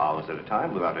removed for hours at a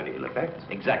time without any ill effects.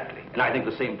 Exactly. And I think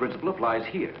the same principle applies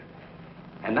here.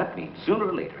 And that means sooner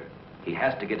or later, he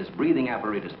has to get his breathing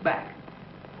apparatus back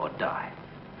or die.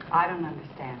 I don't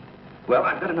understand. Well,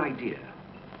 I've got an idea.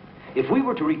 If we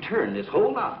were to return this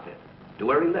whole outfit to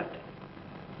where he left it,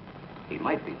 he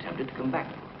might be tempted to come back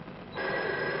for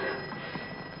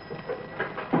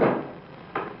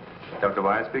it. Dr.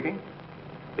 Wyatt speaking?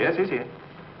 Yes, he's here.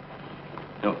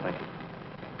 No, thank you.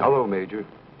 Hello, Major.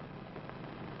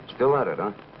 Still at it,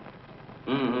 huh?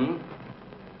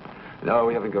 Mm-hmm. No,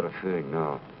 we haven't got a thing,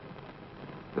 no.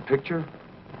 The picture?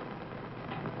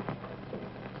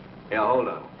 Yeah, hold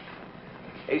on.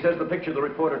 He says the picture the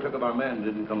reporter took of our man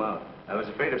didn't come out. I was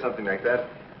afraid of something like that.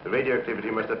 The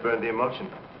radioactivity must have burned the emulsion.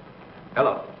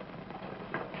 Hello.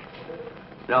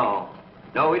 No.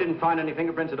 No, we didn't find any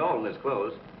fingerprints at all in his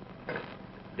clothes.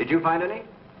 Did you find any?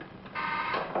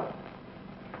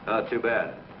 Oh, too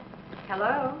bad.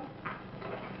 Hello?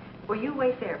 Will you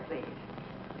wait there, please?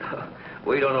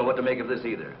 We don't know what to make of this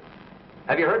either.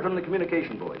 Have you heard from the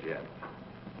communication boys yet?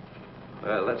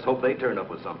 Well, let's hope they turn up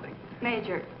with something.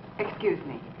 Major, excuse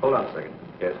me. Hold on a second.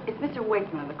 Yes? It's Mr.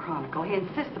 Wakeman of the Chronicle. He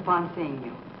insists upon seeing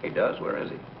you. He does? Where is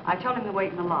he? I told him to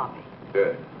wait in the lobby.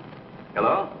 Good.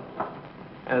 Hello?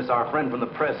 And it's our friend from the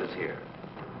press is here.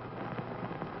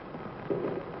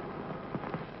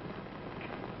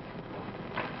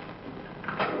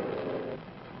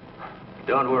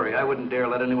 Don't worry, I wouldn't dare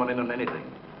let anyone in on anything.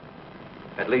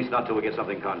 At least not till we get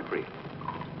something concrete.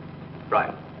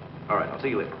 Right. All right, I'll see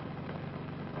you later.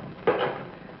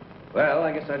 Well,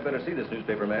 I guess I'd better see this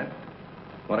newspaper man.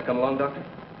 Want to come along, Doctor?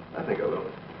 I think I will.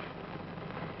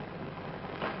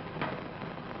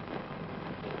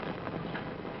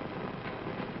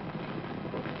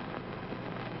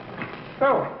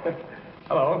 Oh,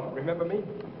 hello. Remember me?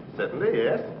 Certainly,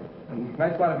 yes. A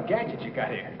nice lot of gadgets you got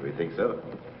here. We think so.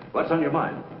 What's on your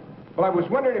mind? Well, I was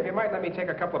wondering if you might let me take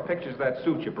a couple of pictures of that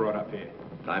suit you brought up here.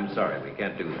 I'm sorry, we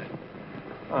can't do that.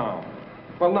 Oh.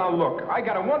 Well, now, look, I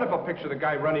got a wonderful picture of the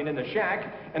guy running in the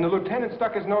shack, and the lieutenant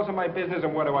stuck his nose in my business,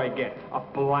 and what do I get? A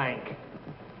blank.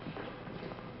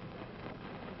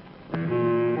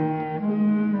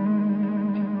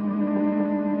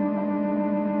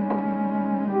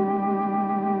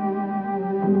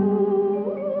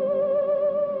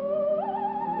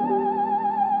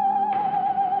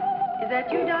 Is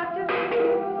that you, Doctor?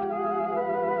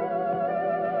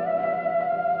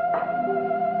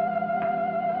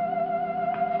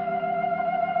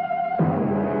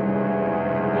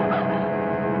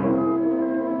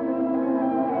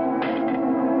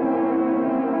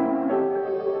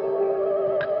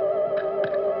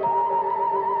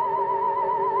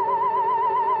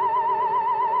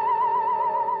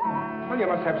 Well, you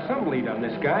must have some lead on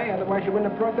this guy, otherwise you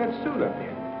wouldn't have brought that suit up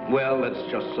here. Well, let's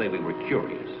just say we were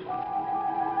curious.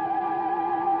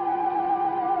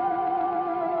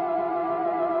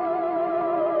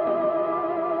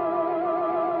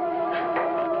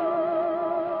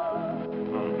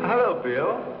 Hello,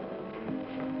 Bill.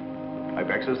 Are you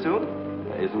back so soon?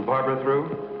 Isn't Barbara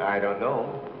through? I don't know.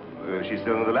 She's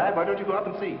still in the lab. Why don't you go up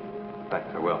and see?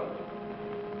 Thanks, I will.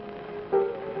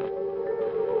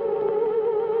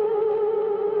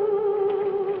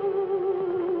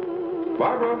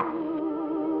 Barbara?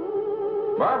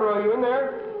 Barbara, are you in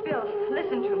there? Bill,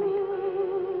 listen to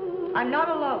me. I'm not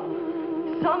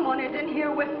alone. Someone is in here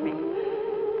with me.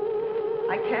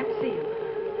 I can't see him.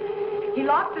 He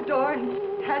locked the door and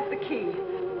has the key.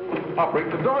 I'll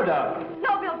break the door down.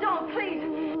 No, Bill, don't, please.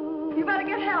 You better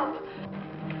get help.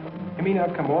 You mean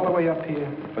I'd come all the way up here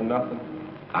for nothing?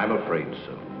 I'm afraid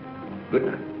so. Good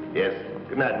night. Yes.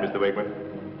 Good night, Mr. Wakeman.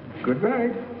 Good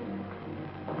night.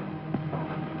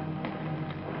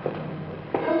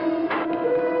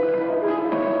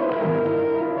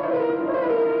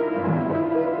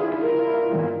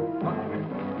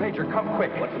 Major, come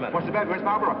quick. What's the matter? What's the matter? Where's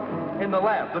Barbara? In the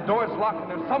lab. The door's locked and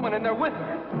there's someone in there with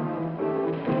her.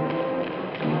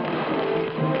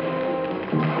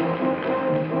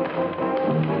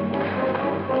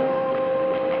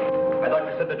 I thought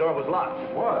you said the door was locked.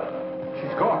 It was.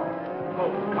 She's gone.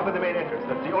 Oh, cover the main entrance.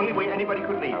 That's the only way anybody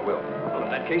could leave. I will. Well, in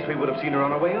that case, we would have seen her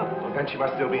on our way up. Well, then she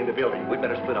must still be in the building. We'd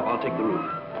better split up. I'll take the roof.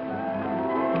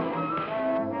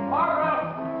 Barbara!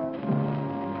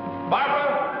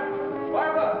 Barbara!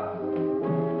 Barbara!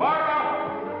 Barbara!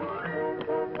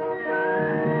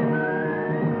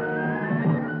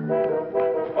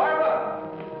 Barbara!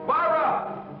 Barbara!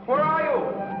 Where are you?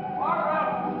 Barbara!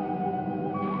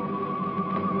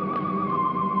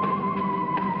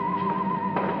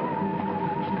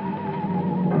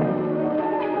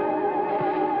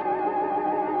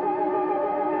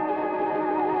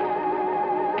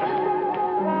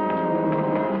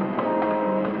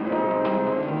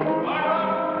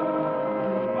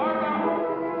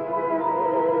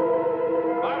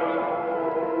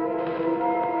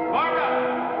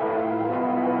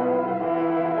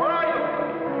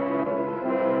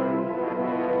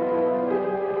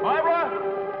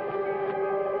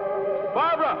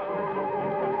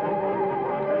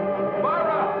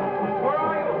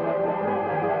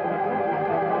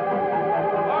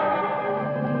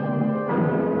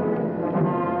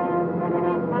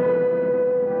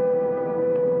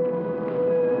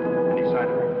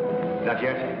 Not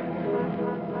yet?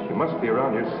 She must be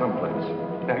around here someplace.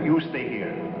 Now, you stay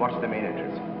here. Watch the main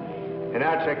entrance. And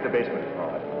I'll check the basement.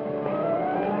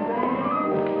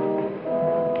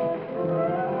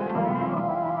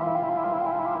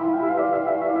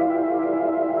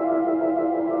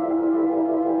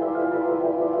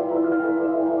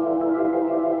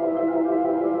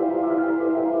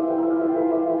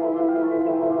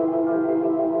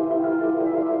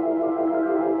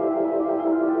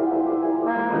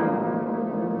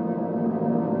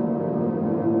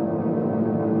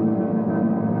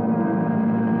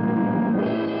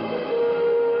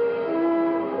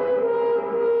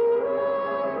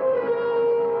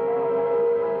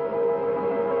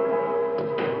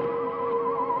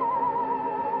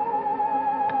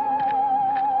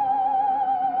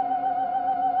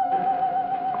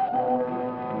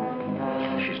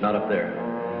 there.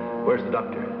 Where's the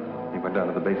doctor? He went down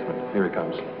to the basement. Here he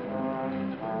comes.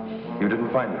 You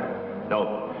didn't find her?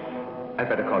 No. I'd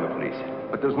better call the police.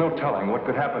 But there's no telling what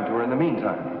could happen to her in the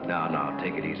meantime. No,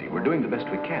 take it easy. We're doing the best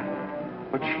we can.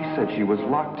 But she said she was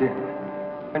locked in,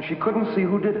 and she couldn't see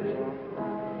who did it.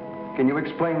 Can you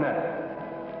explain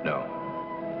that? No,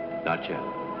 not yet.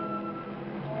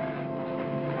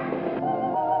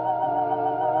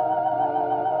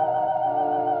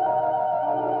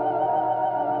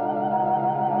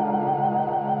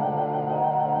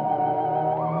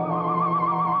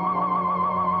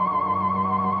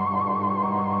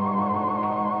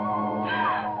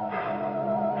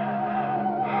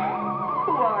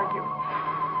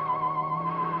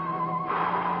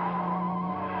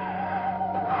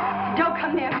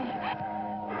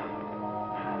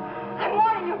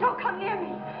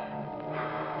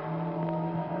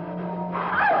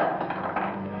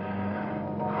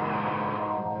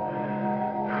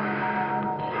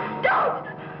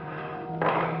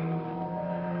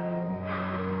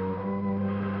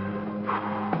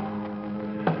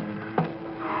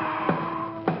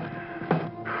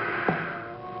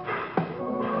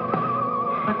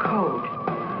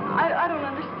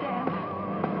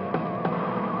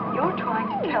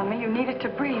 To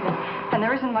breathe, and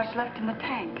there isn't much left in the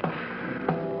tank.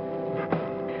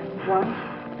 1,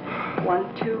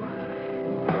 1, 2,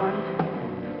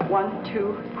 1, 1, 2, 3.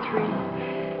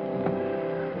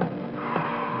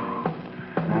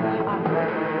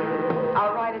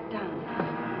 I'll write it down.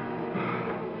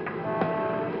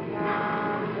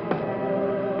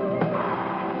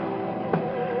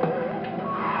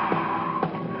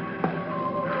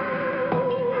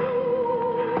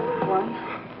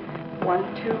 One,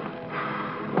 2.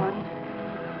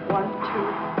 1, 2,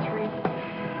 3.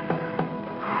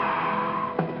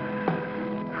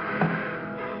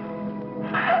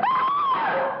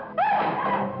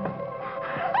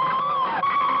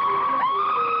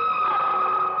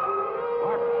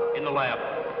 In the lab.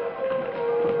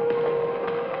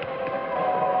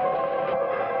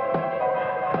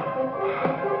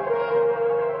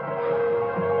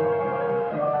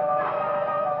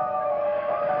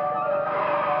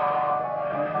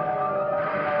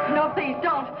 No, please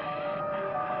don't.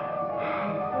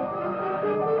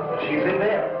 She's in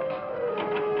there.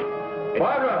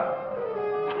 Barbara!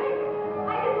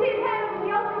 I can see his hand from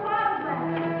the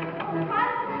ultraviolet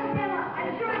glass. I'm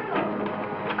sure it's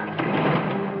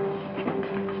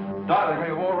Darling, are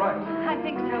you all right? I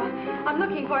think so. I'm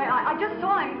looking for him. I just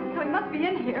saw him, so he must be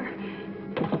in here.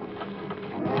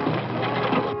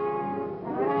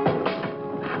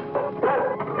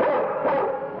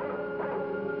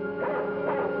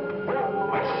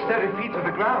 Steady feet to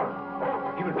the ground.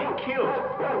 He will be killed.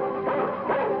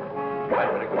 I'd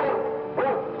better go.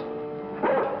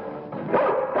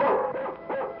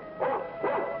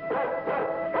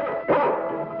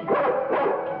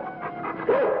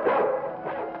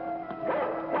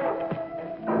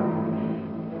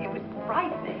 It was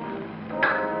frightening.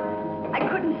 I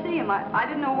couldn't see him. I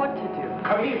didn't know what to do.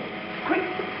 Come here. Quick.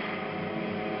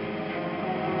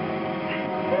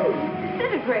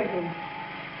 Disintegrating.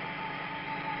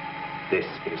 This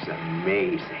is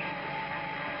amazing.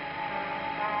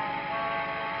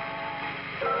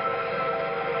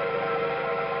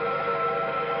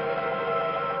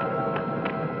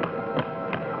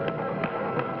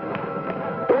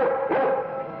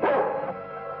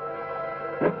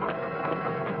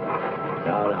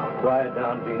 Now, quiet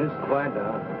down, Venus. Quiet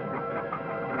down.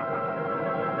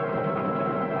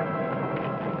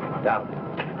 Down.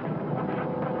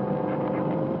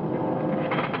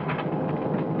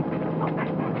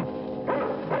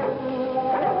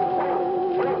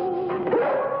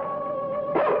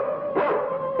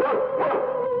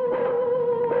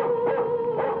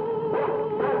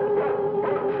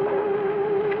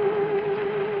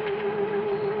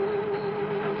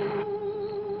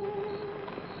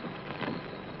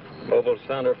 Mobile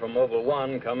Center from Mobile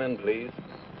 1, come in, please.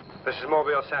 This is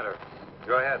Mobile Center.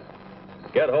 Go ahead.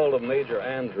 Get hold of Major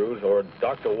Andrews or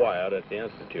Dr. Wyatt at the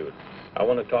Institute. I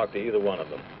want to talk to either one of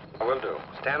them. I will do.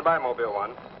 Stand by, Mobile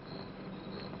 1.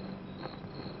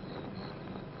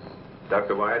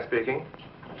 Dr. Wyatt speaking.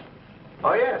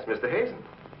 Oh, yes, Mr. Hazen.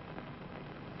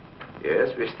 Yes,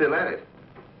 we're still at it.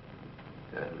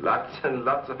 Lots and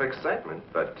lots of excitement,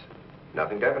 but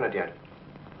nothing definite yet.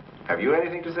 Have you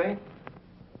anything to say?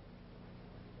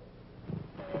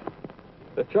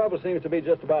 The trouble seems to be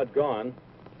just about gone.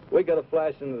 We get a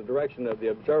flash in the direction of the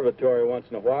observatory once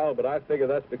in a while, but I figure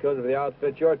that's because of the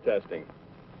outfit you're testing.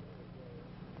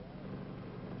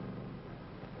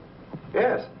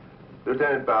 Yes.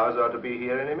 Lieutenant Bowers ought to be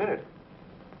here any minute.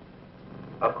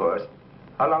 Of course.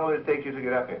 How long will it take you to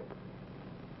get up here?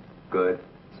 Good.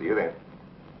 See you then.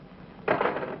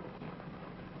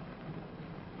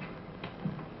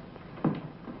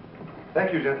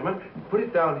 Thank you, gentlemen. Put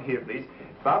it down here, please.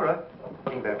 Barbara,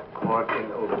 putting that cord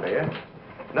in over there.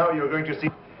 Now you're going to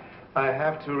see. I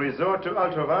have to resort to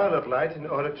ultraviolet light in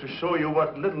order to show you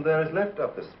what little there is left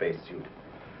of the spacesuit.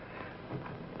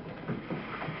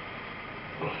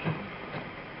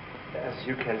 As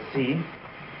you can see,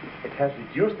 it has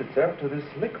reduced itself to this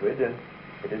liquid, and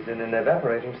it is in an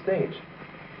evaporating stage.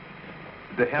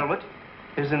 The helmet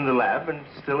is in the lab and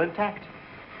still intact.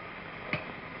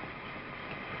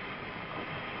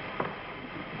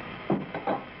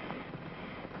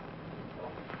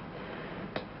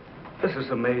 This is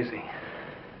amazing.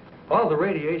 All the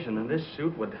radiation in this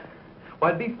suit would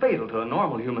be fatal to a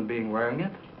normal human being wearing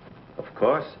it. Of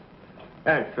course.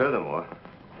 And furthermore,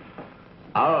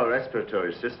 our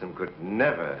respiratory system could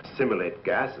never simulate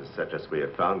gases such as we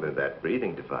have found in that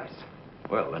breathing device.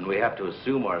 Well, then we have to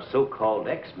assume our so-called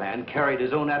X-Man carried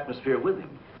his own atmosphere with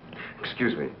him.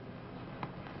 Excuse me,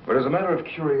 but as a matter of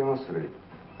curiosity,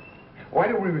 why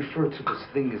do we refer to this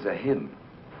thing as a him?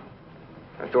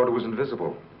 I thought it was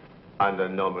invisible. Under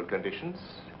normal conditions,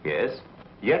 yes.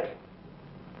 Yet,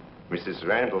 Mrs.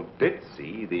 Randall did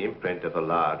see the imprint of a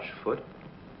large foot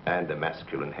and a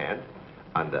masculine hand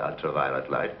under ultraviolet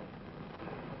light.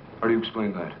 How do you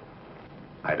explain that?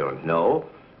 I don't know,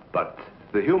 but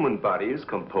the human body is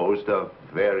composed of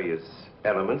various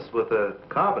elements with a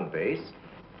carbon base.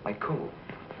 Like coal?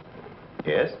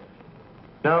 Yes.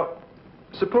 Now,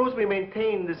 suppose we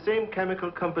maintain the same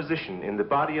chemical composition in the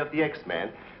body of the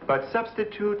X-Man, but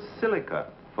substitute silica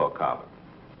for carbon.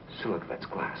 Silica, that's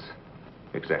glass.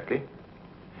 Exactly.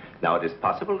 Now, it is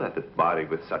possible that the body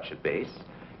with such a base,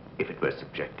 if it were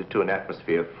subjected to an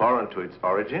atmosphere foreign to its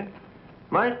origin,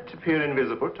 might appear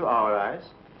invisible to our eyes.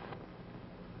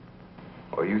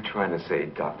 Are you trying to say,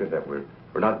 Doctor, that we're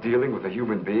not dealing with a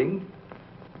human being?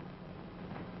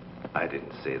 I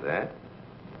didn't say that.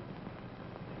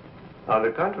 On the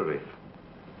contrary,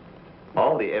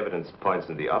 all the evidence points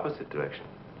in the opposite direction.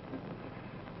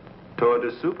 Toward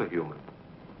a superhuman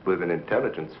with an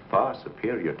intelligence far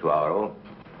superior to our own.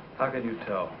 How can you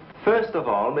tell? First of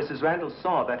all, Mrs. Randall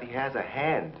saw that he has a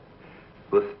hand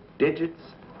with digits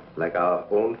like our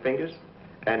own fingers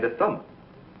and a thumb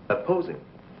opposing.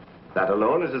 That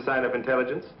alone is a sign of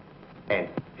intelligence. And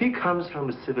he comes from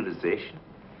a civilization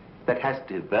that has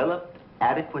developed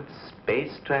adequate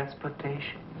space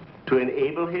transportation to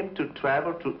enable him to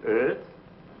travel to Earth.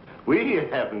 We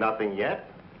have nothing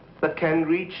yet that can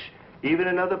reach even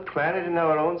another planet in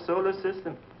our own solar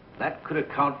system. That could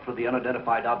account for the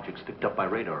unidentified objects picked up by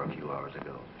radar a few hours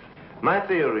ago. My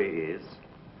theory is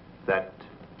that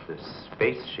the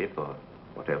spaceship, or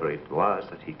whatever it was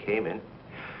that he came in,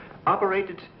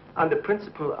 operated on the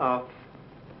principle of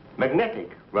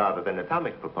magnetic rather than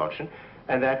atomic propulsion,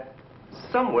 and that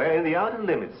somewhere in the outer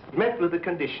limits met with a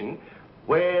condition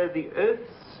where the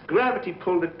Earth's gravity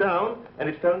pulled it down and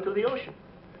it fell into the ocean,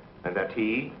 and that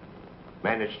he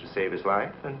managed to save his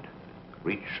life and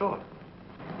reach shore.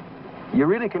 You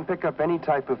really can pick up any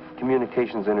type of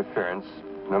communications interference,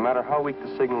 no matter how weak the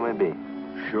signal may be.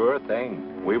 Sure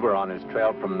thing. We were on his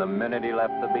trail from the minute he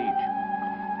left the beach.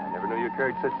 I never knew you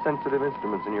carried such sensitive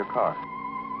instruments in your car.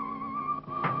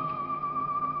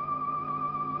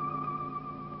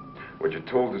 What you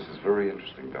told us is very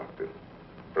interesting, Doctor.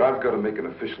 But I've got to make an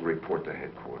official report to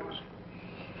headquarters.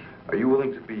 Are you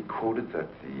willing to be quoted that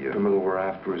the criminal we're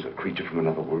after is a creature from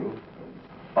another world?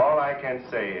 All I can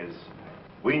say is,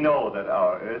 we know that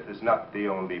our Earth is not the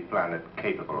only planet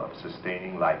capable of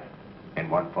sustaining life in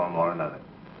one form or another.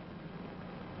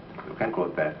 You can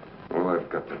quote that. All I've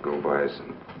got to go by is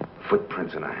some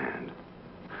footprints in a hand.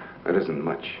 That isn't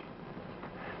much.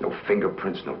 No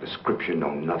fingerprints, no description,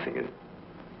 no nothing.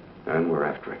 And we're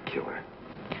after a killer.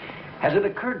 Has it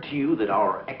occurred to you that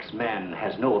our X-Man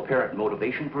has no apparent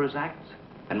motivation for his acts,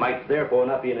 and might therefore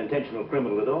not be an intentional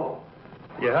criminal at all?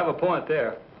 You have a point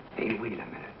there. Hey, wait a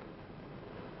minute.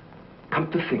 Come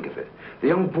to think of it, the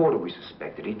young boarder we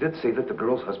suspected, he did say that the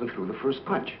girl's husband threw the first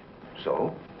punch.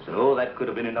 So? So that could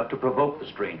have been enough to provoke the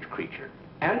strange creature.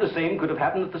 And the same could have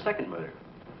happened at the second murder.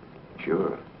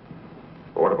 Sure.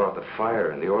 But what about the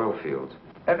fire in the oil fields?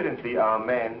 Evidently, our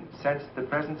man sensed the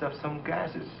presence of some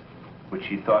gases, which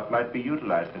he thought might be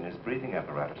utilized in his breathing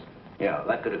apparatus. Yeah,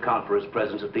 that could account for his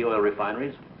presence at the oil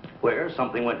refineries, where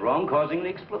something went wrong, causing the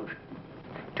explosion.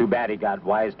 Too bad he got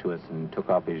wise to us and took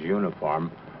off his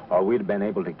uniform, or we'd have been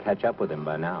able to catch up with him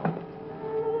by now.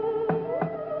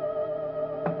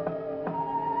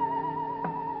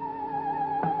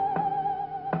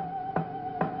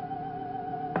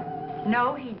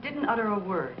 No, he didn't utter a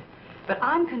word. But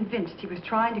I'm convinced he was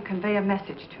trying to convey a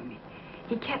message to me.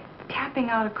 He kept tapping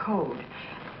out a code.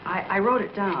 I wrote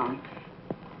it down.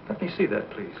 Let me see that,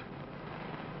 please.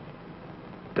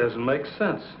 Doesn't make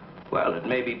sense. Well, it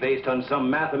may be based on some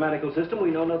mathematical system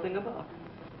we know nothing about.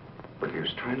 But he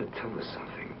was trying to tell us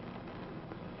something.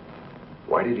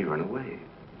 Why did he run away?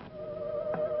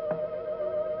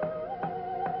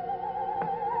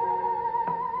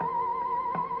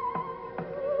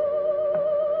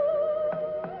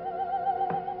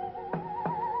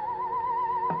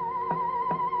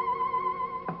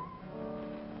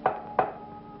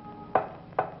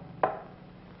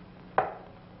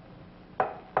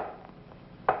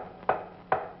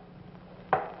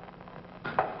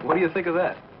 What do you think of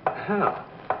that? Hell,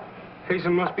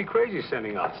 Hazen must be crazy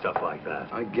sending out stuff like that.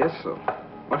 I guess so.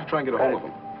 Why don't you try and get a hold of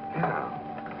him?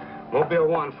 Yeah. Mobile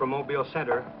 1 from Mobile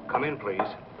Center. Come in, please.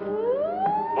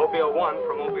 Mobile 1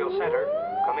 from Mobile Center.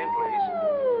 Come in, please.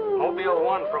 Mobile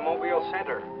 1 from Mobile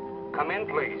Center. Come in,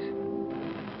 please.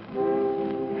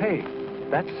 Hey,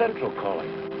 that's Central calling.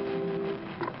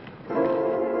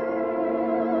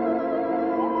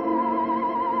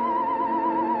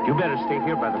 You better stay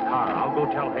here by the car. I'll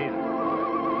go tell Hazen.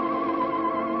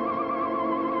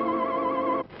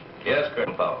 Yes,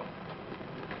 Colonel Powell.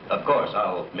 Of course,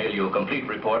 I'll mail you a complete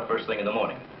report first thing in the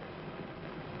morning.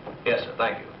 Yes, sir,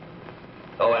 thank you.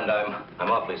 Oh, and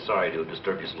I'm awfully sorry to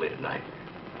disturb you so late at night.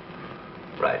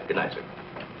 Right, good night, sir.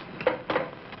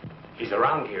 He's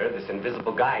around here, this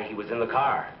invisible guy. He was in the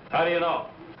car. How do you know?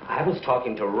 I was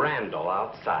talking to Randall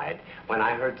outside when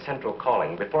I heard Central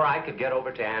calling. Before I could get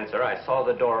over to answer, I saw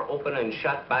the door open and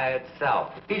shut by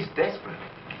itself. He's desperate.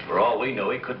 For all we know,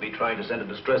 he could be trying to send a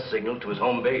distress signal to his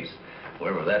home base,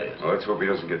 wherever that is. Well, let's hope he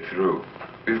doesn't get through.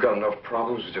 We've got enough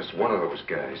problems with just one of those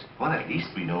guys. Well, at least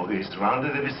we know he's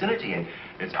surrounded the vicinity, and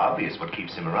it's obvious what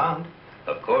keeps him around.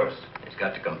 Of course. He's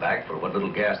got to come back for what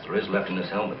little gas there is left in his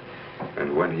helmet.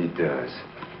 And when he does...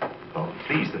 Oh,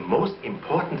 please, the most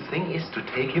important thing is to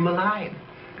take him alive.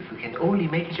 If we can only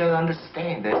make each other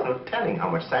understand, there's no telling how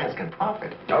much science can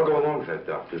profit. I'll go along with that,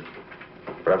 Doctor.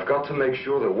 But I've got to make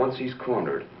sure that once he's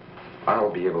cornered,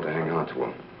 I'll be able to hang on to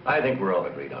him. I think we're all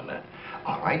agreed on that.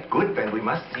 All right, good, then we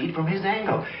must see it from his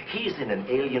angle. He's in an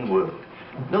alien world.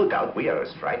 No doubt we are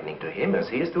as frightening to him as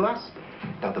he is to us.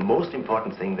 Now, the most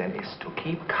important thing, then, is to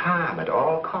keep calm at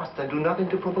all costs and do nothing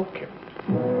to provoke him.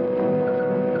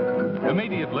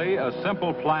 Immediately, a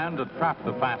simple plan to trap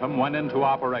the Phantom went into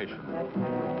operation.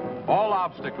 All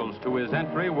obstacles to his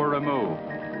entry were removed.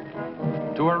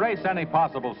 To erase any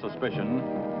possible suspicion,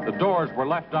 the doors were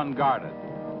left unguarded,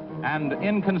 and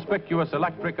inconspicuous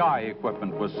electric eye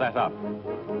equipment was set up.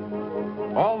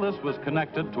 All this was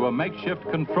connected to a makeshift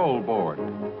control board,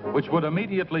 which would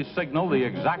immediately signal the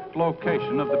exact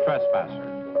location of the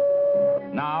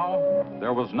trespasser. Now,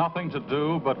 there was nothing to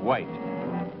do but wait.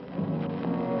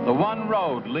 The one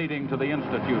road leading to the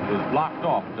Institute was blocked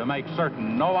off to make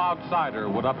certain no outsider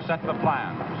would upset the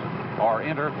plans or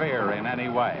interfere in any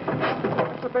way.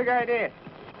 What's the big idea?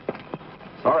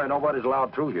 Sorry, nobody's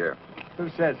allowed through here. Who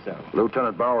says so?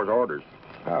 Lieutenant Bauer's orders.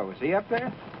 Oh, is he up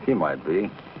there? He might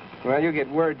be. Well, you get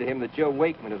word to him that Joe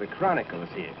Wakeman of the Chronicle is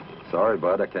here. Sorry,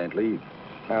 Bud, I can't leave.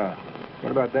 Oh,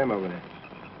 what about them over there?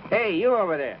 Hey, you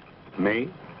over there. Me?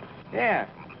 Yeah.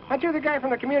 Aren't you the guy from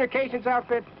the communications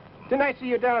outfit? Didn't I see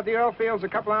you down at the oil fields a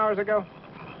couple hours ago?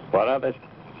 What of it?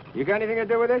 You got anything to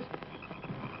do with this?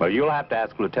 Well, you'll have to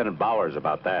ask Lieutenant Bowers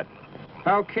about that.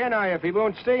 How can I if he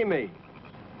won't see me?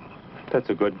 That's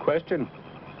a good question.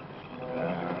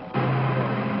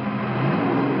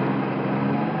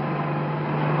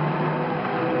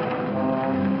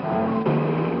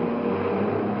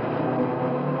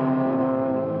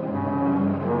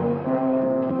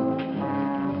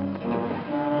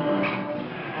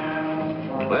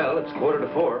 Well, it's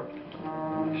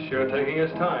 3:45. Sure taking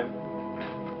his time.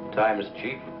 Time is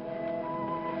cheap.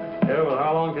 Yeah, well,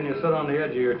 how long can you sit on the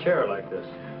edge of your chair like this?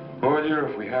 Well, dear,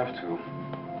 if we have to.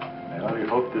 I only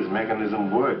hope this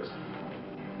mechanism works.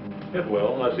 It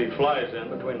will, unless he flies in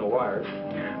between the wires.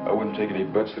 I wouldn't take any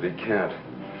bets that he can't.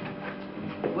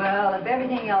 Well, if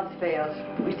everything else fails,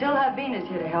 we still have Venus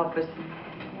here to help us.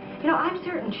 You know, I'm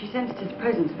certain she sensed his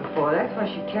presence before. That's why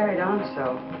she carried on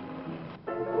so.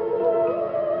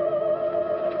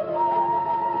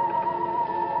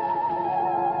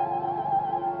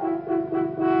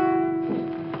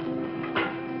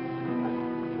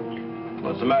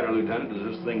 What's the matter, Lieutenant?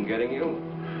 Is this thing getting you?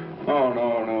 Oh,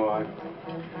 no.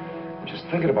 I'm just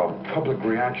thinking about public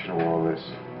reaction to all this.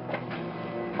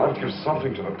 I'll give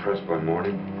something to the press by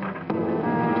morning.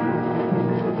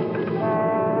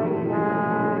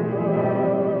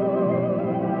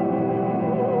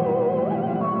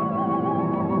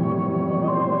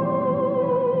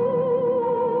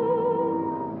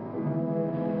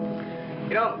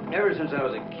 You know, ever since I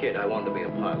was a kid, I wanted to be a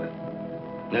pilot.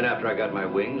 Then after I got my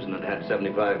wings and had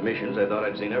 75 missions, I thought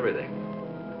I'd seen everything.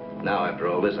 Now, after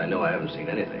all this, I know I haven't seen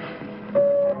anything.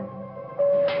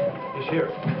 He's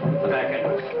here. The back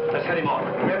entrance. Let's get him off.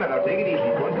 Remember, now, take it easy.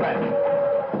 Don't try.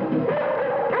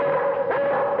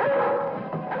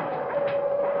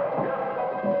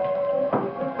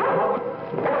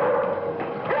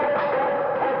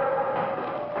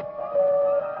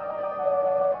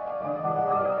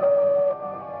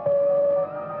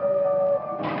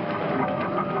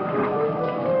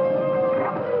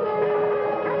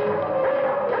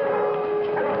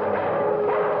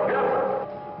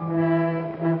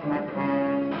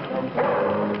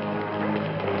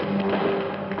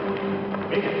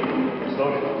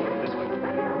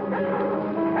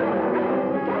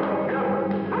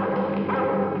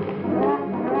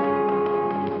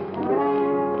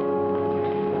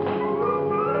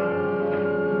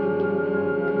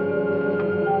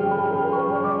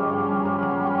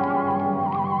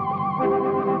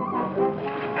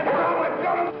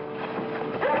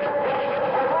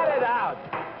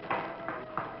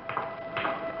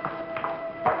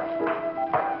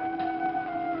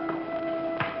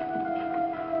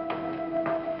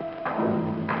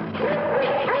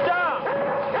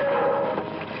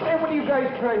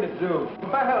 Trying to do?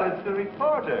 Well, it's the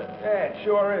reporter. Yeah, it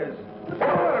sure is. What's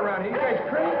going on around here? You guys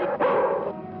crazy?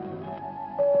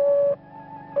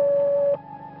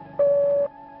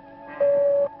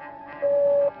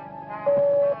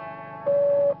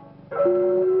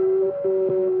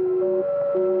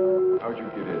 How'd you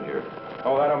get in here?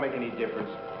 Oh, that don't make any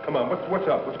difference. Come on, what's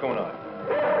up? What's going on?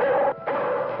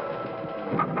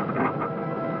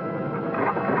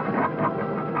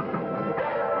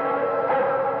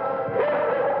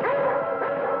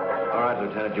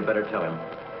 Lieutenant, you better tell him.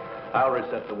 I'll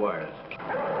reset the wires.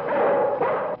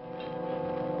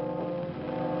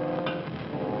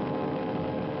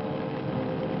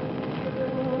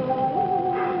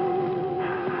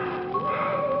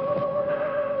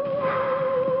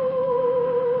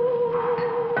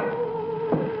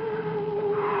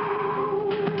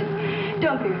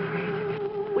 Don't be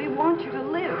afraid. We want you to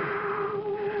live.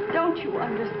 Don't you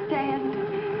understand?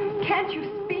 Can't you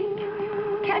speak?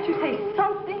 Can't you say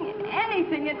something?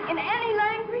 Anything in any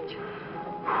language?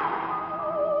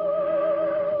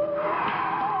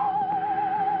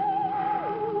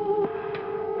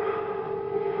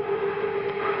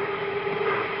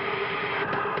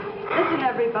 Listen,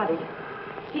 everybody.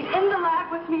 He's in the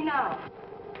lab with me now.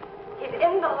 He's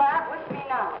in the lab with me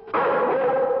now.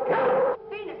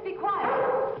 Venus, be quiet.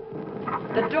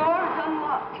 The door's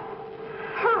unlocked.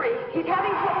 Hurry. He's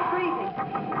having trouble breathing.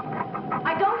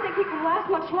 I don't think he can last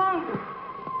much longer.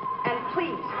 And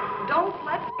please, don't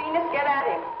let Venus get at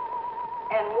him.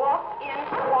 And walk in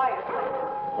quietly.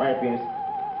 Quiet, Venus.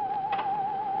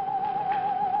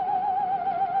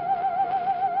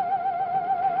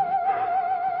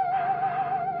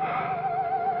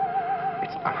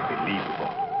 It's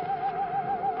unbelievable.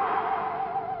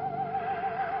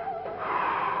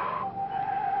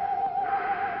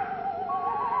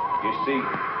 You see,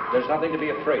 there's nothing to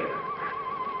be afraid of.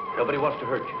 Nobody wants to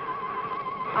hurt you.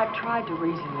 I've tried to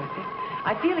reason with him.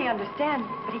 I feel he understands,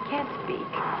 but he can't speak.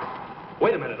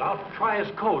 Wait a minute, I'll try his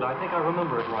code. I think I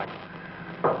remember it right.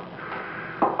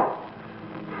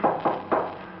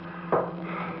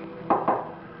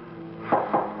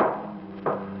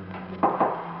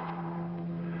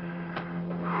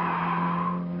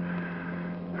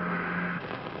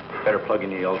 Better plug in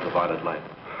the ultraviolet light.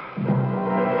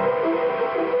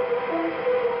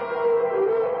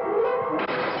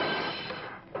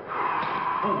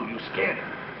 Oh, you scared him.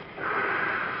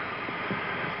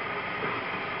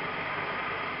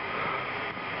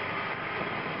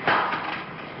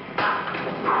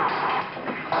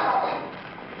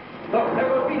 Look, there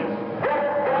goes Venus.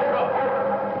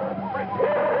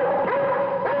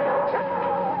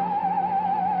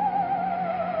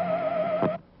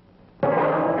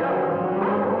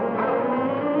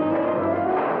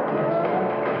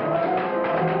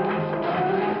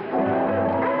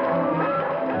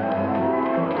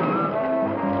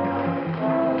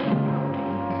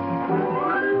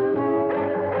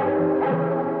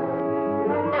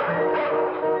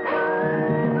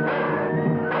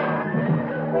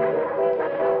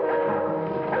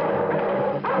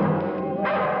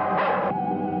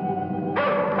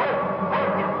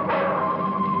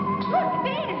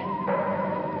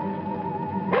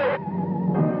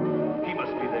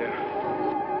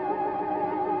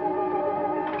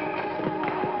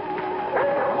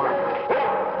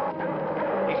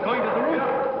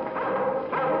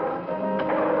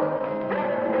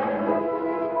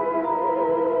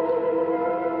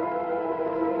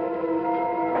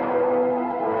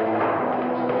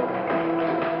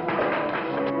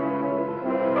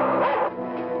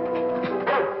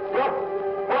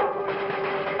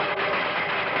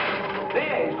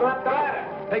 go up the ladder.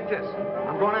 Take this.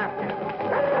 I'm going after you.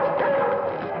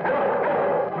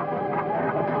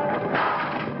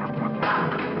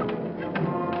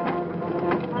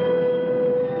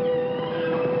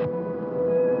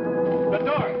 The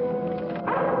door.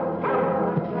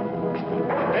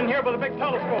 In here with a big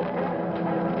telescope.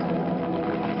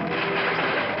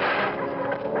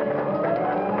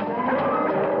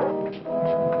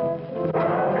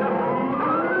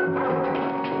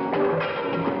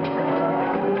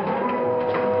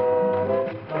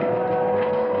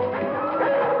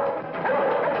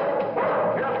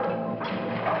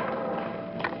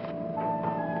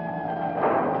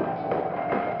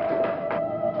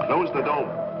 Close the dome.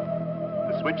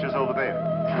 The switch is over there.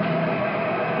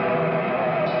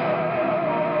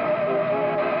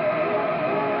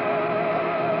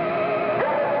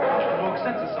 Smoke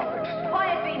senses something.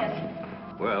 Quiet, Venus.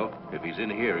 Well, if he's in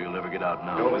here, he'll never get out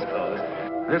now. Door was closed.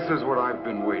 This is what I've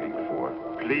been waiting for.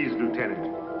 Please,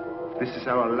 Lieutenant. This is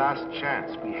our last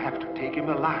chance. We have to take him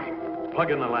alive. Plug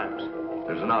in the lamps.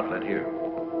 There's an outlet here.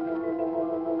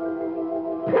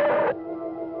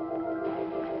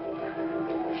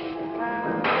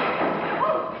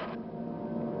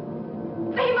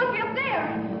 He must be up there.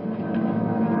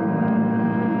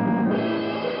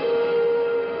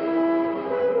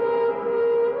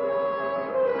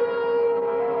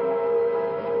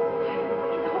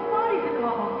 The whole body's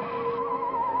gone.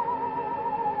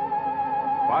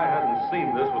 If I hadn't seen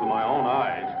this with my own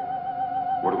eyes.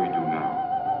 What do we do now?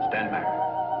 Stand back.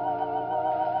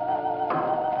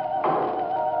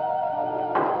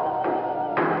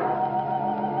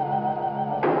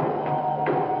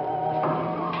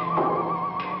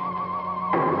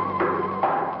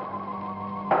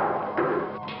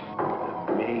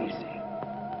 Amazing.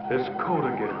 This code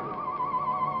again.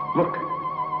 Look.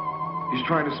 He's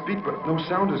trying to speak, but no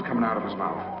sound is coming out of his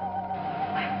mouth.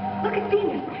 Look at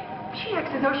Venus. She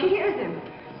acts as though she hears him.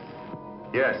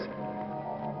 Yes.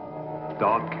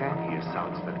 Dog can hear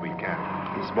sounds that we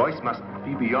can't. His voice must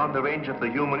be beyond the range of the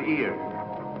human ear.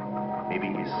 Maybe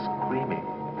he's screaming.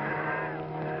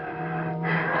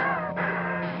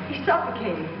 He's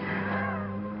suffocating.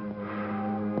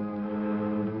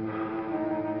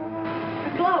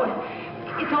 The glow,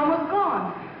 it's almost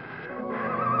gone.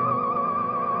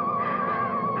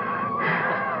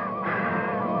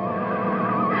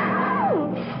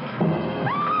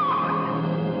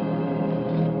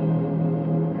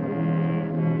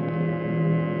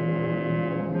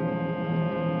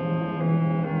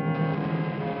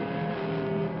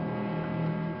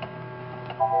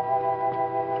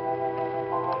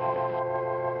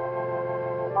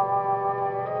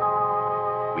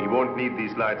 We won't need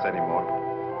these lights anymore.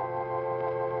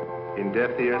 In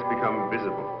death, he has become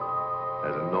visible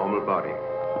as a normal body.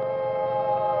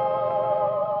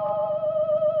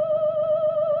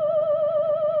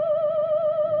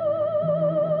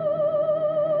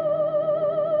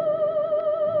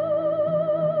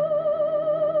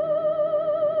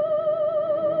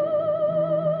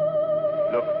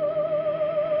 Look.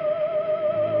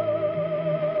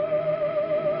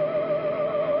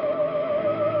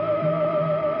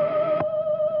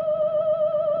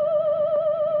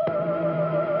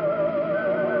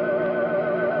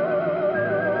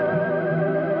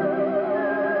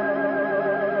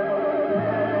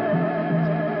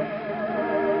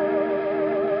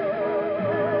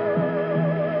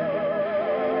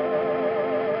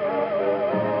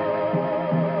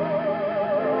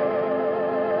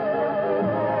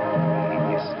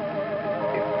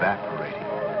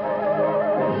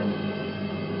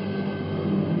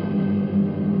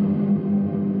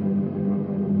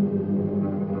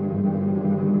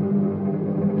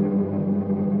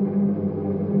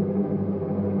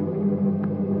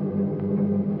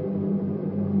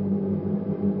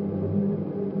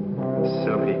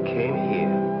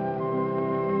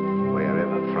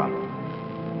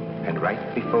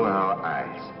 Before our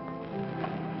eyes,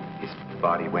 his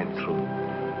body went through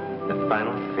the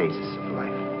final phases of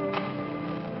life.